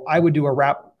 So I would do a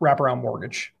wraparound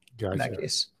mortgage in that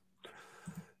case.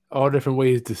 All different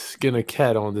ways to skin a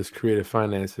cat on this creative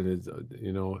financing is,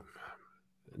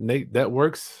 Nate, that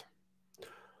works.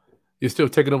 You're still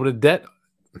taking over the debt,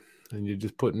 and you're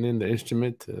just putting in the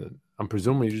instrument. I'm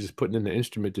presuming you're just putting in the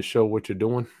instrument to show what you're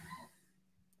doing.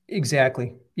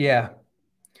 Exactly. Yeah.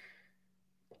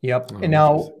 Yep. And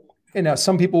now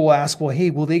some people will ask, well,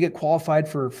 hey, will they get qualified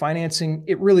for financing?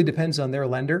 It really depends on their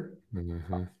lender.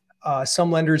 Mm-hmm.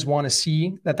 Some lenders want to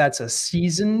see that that's a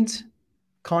seasoned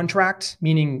contract,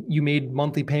 meaning you made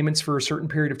monthly payments for a certain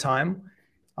period of time.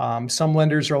 Some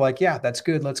lenders are like, yeah, that's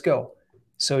good. Let's go.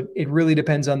 So it really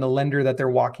depends on the lender that they're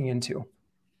walking into.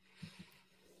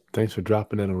 Thanks for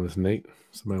dropping that on us, Nate.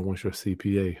 Somebody wants your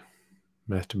CPA.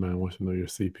 Mastermind wants to know your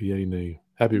CPA name.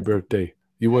 Happy birthday.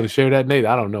 You want to share that, Nate?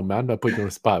 I don't know, man. I'm not putting you on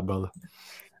the spot, brother.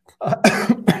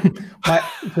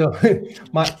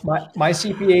 My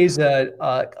CPA is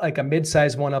like a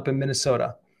mid-sized one up in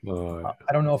Minnesota. I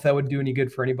don't know if that would do any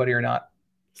good for anybody or not.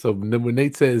 So when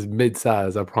Nate says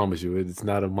mid-size, I promise you, it's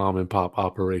not a mom and pop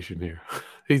operation here.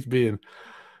 He's being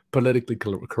politically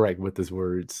correct with his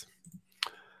words.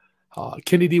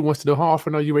 Kenny D wants to know, how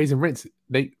often are you raising rents,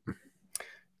 Nate?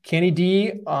 Kenny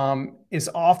D, as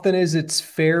often as it's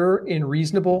fair and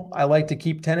reasonable, I like to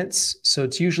keep tenants. So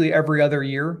it's usually every other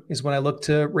year is when I look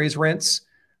to raise rents.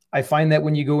 I find that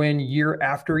when you go in year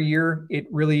after year, it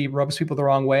really rubs people the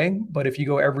wrong way. But if you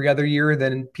go every other year,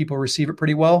 then people receive it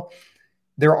pretty well.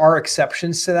 There are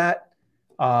exceptions to that.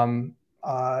 I'll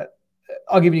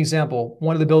give you an example.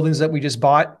 One of the buildings that we just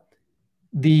bought,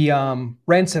 the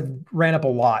rents have ran up a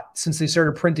lot since they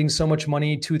started printing so much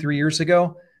money 2-3 years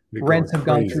ago. Rents have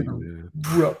gone through the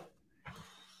roof.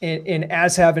 And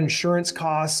as have insurance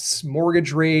costs,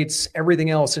 mortgage rates, everything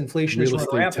else, inflation is running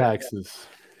rampant. Taxes.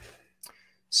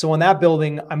 So on that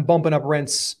building, I'm bumping up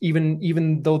rents,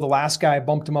 even though the last guy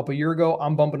bumped them up a year ago,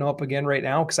 I'm bumping them up again right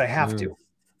now because I have to.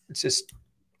 It's just,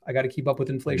 I got to keep up with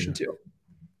inflation too.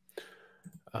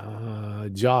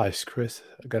 Josh, Chris,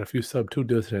 I got a few sub 2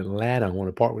 deals in Atlanta. I want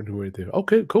to partner with there.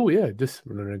 Okay, cool. Yeah, just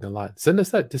send us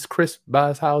that. Just Chris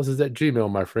buys houses at Gmail,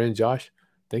 my friend Josh.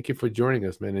 Thank you for joining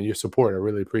us, man, and your support. I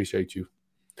really appreciate you.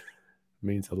 It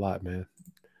means a lot, man.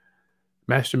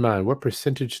 Mastermind, what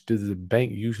percentage does the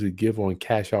bank usually give on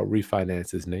cash out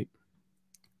refinances, Nate?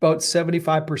 About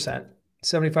 75%.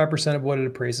 75% of what it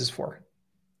appraises for.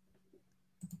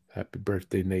 Happy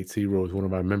birthday, Nate C. Rose, one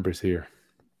of our members here.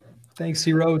 Thanks,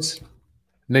 C. Rose.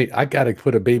 Nate, I gotta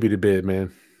put a baby to bed,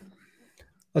 man.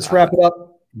 Let's wrap it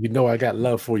up. You know I got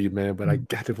love for you, man, but I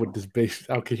got to put this baby.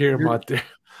 I can hear him out there.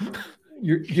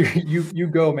 You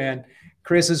go, man.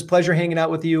 Chris, it's a pleasure hanging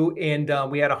out with you. And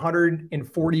we had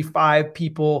 145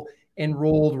 people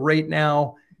enrolled right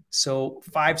now. So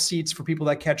 5 seats for people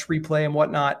that catch replay and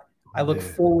whatnot. I look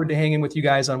forward to hanging with you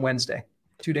guys on Wednesday.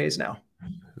 2 days now.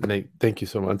 Nate, thank you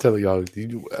so much. I'm telling y'all,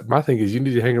 my thing is you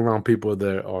need to hang around people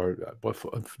that are,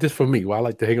 just for me, well, I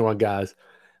like to hang around guys,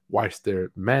 watch their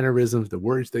mannerisms, the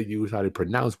words they use, how they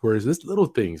pronounce words, just little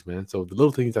things, man. So the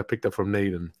little things I picked up from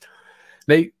Nate. And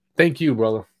Nate, thank you,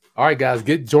 brother. All right, guys,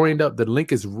 get joined up. The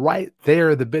link is right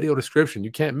there in the video description.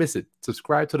 You can't miss it.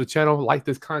 Subscribe to the channel, like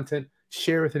this content,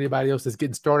 share with anybody else that's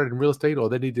getting started in real estate or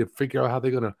they need to figure out how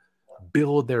they're going to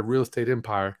build their real estate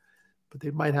empire. But they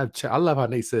might have, I love how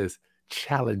Nate says,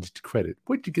 challenged credit.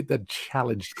 Where'd you get that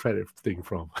challenged credit thing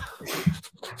from?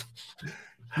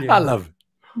 I love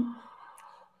it.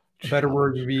 A better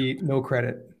word would be no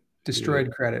credit, destroyed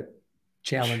credit,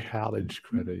 challenge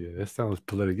credit. Yeah, that sounds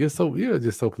political. You're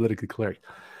just so politically correct.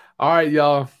 All right,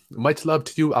 y'all. Much love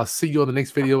to you. I'll see you on the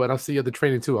next video, and I'll see you at the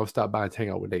training too. I'll stop by and hang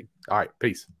out with Nate. All right,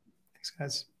 peace. Thanks,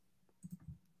 guys.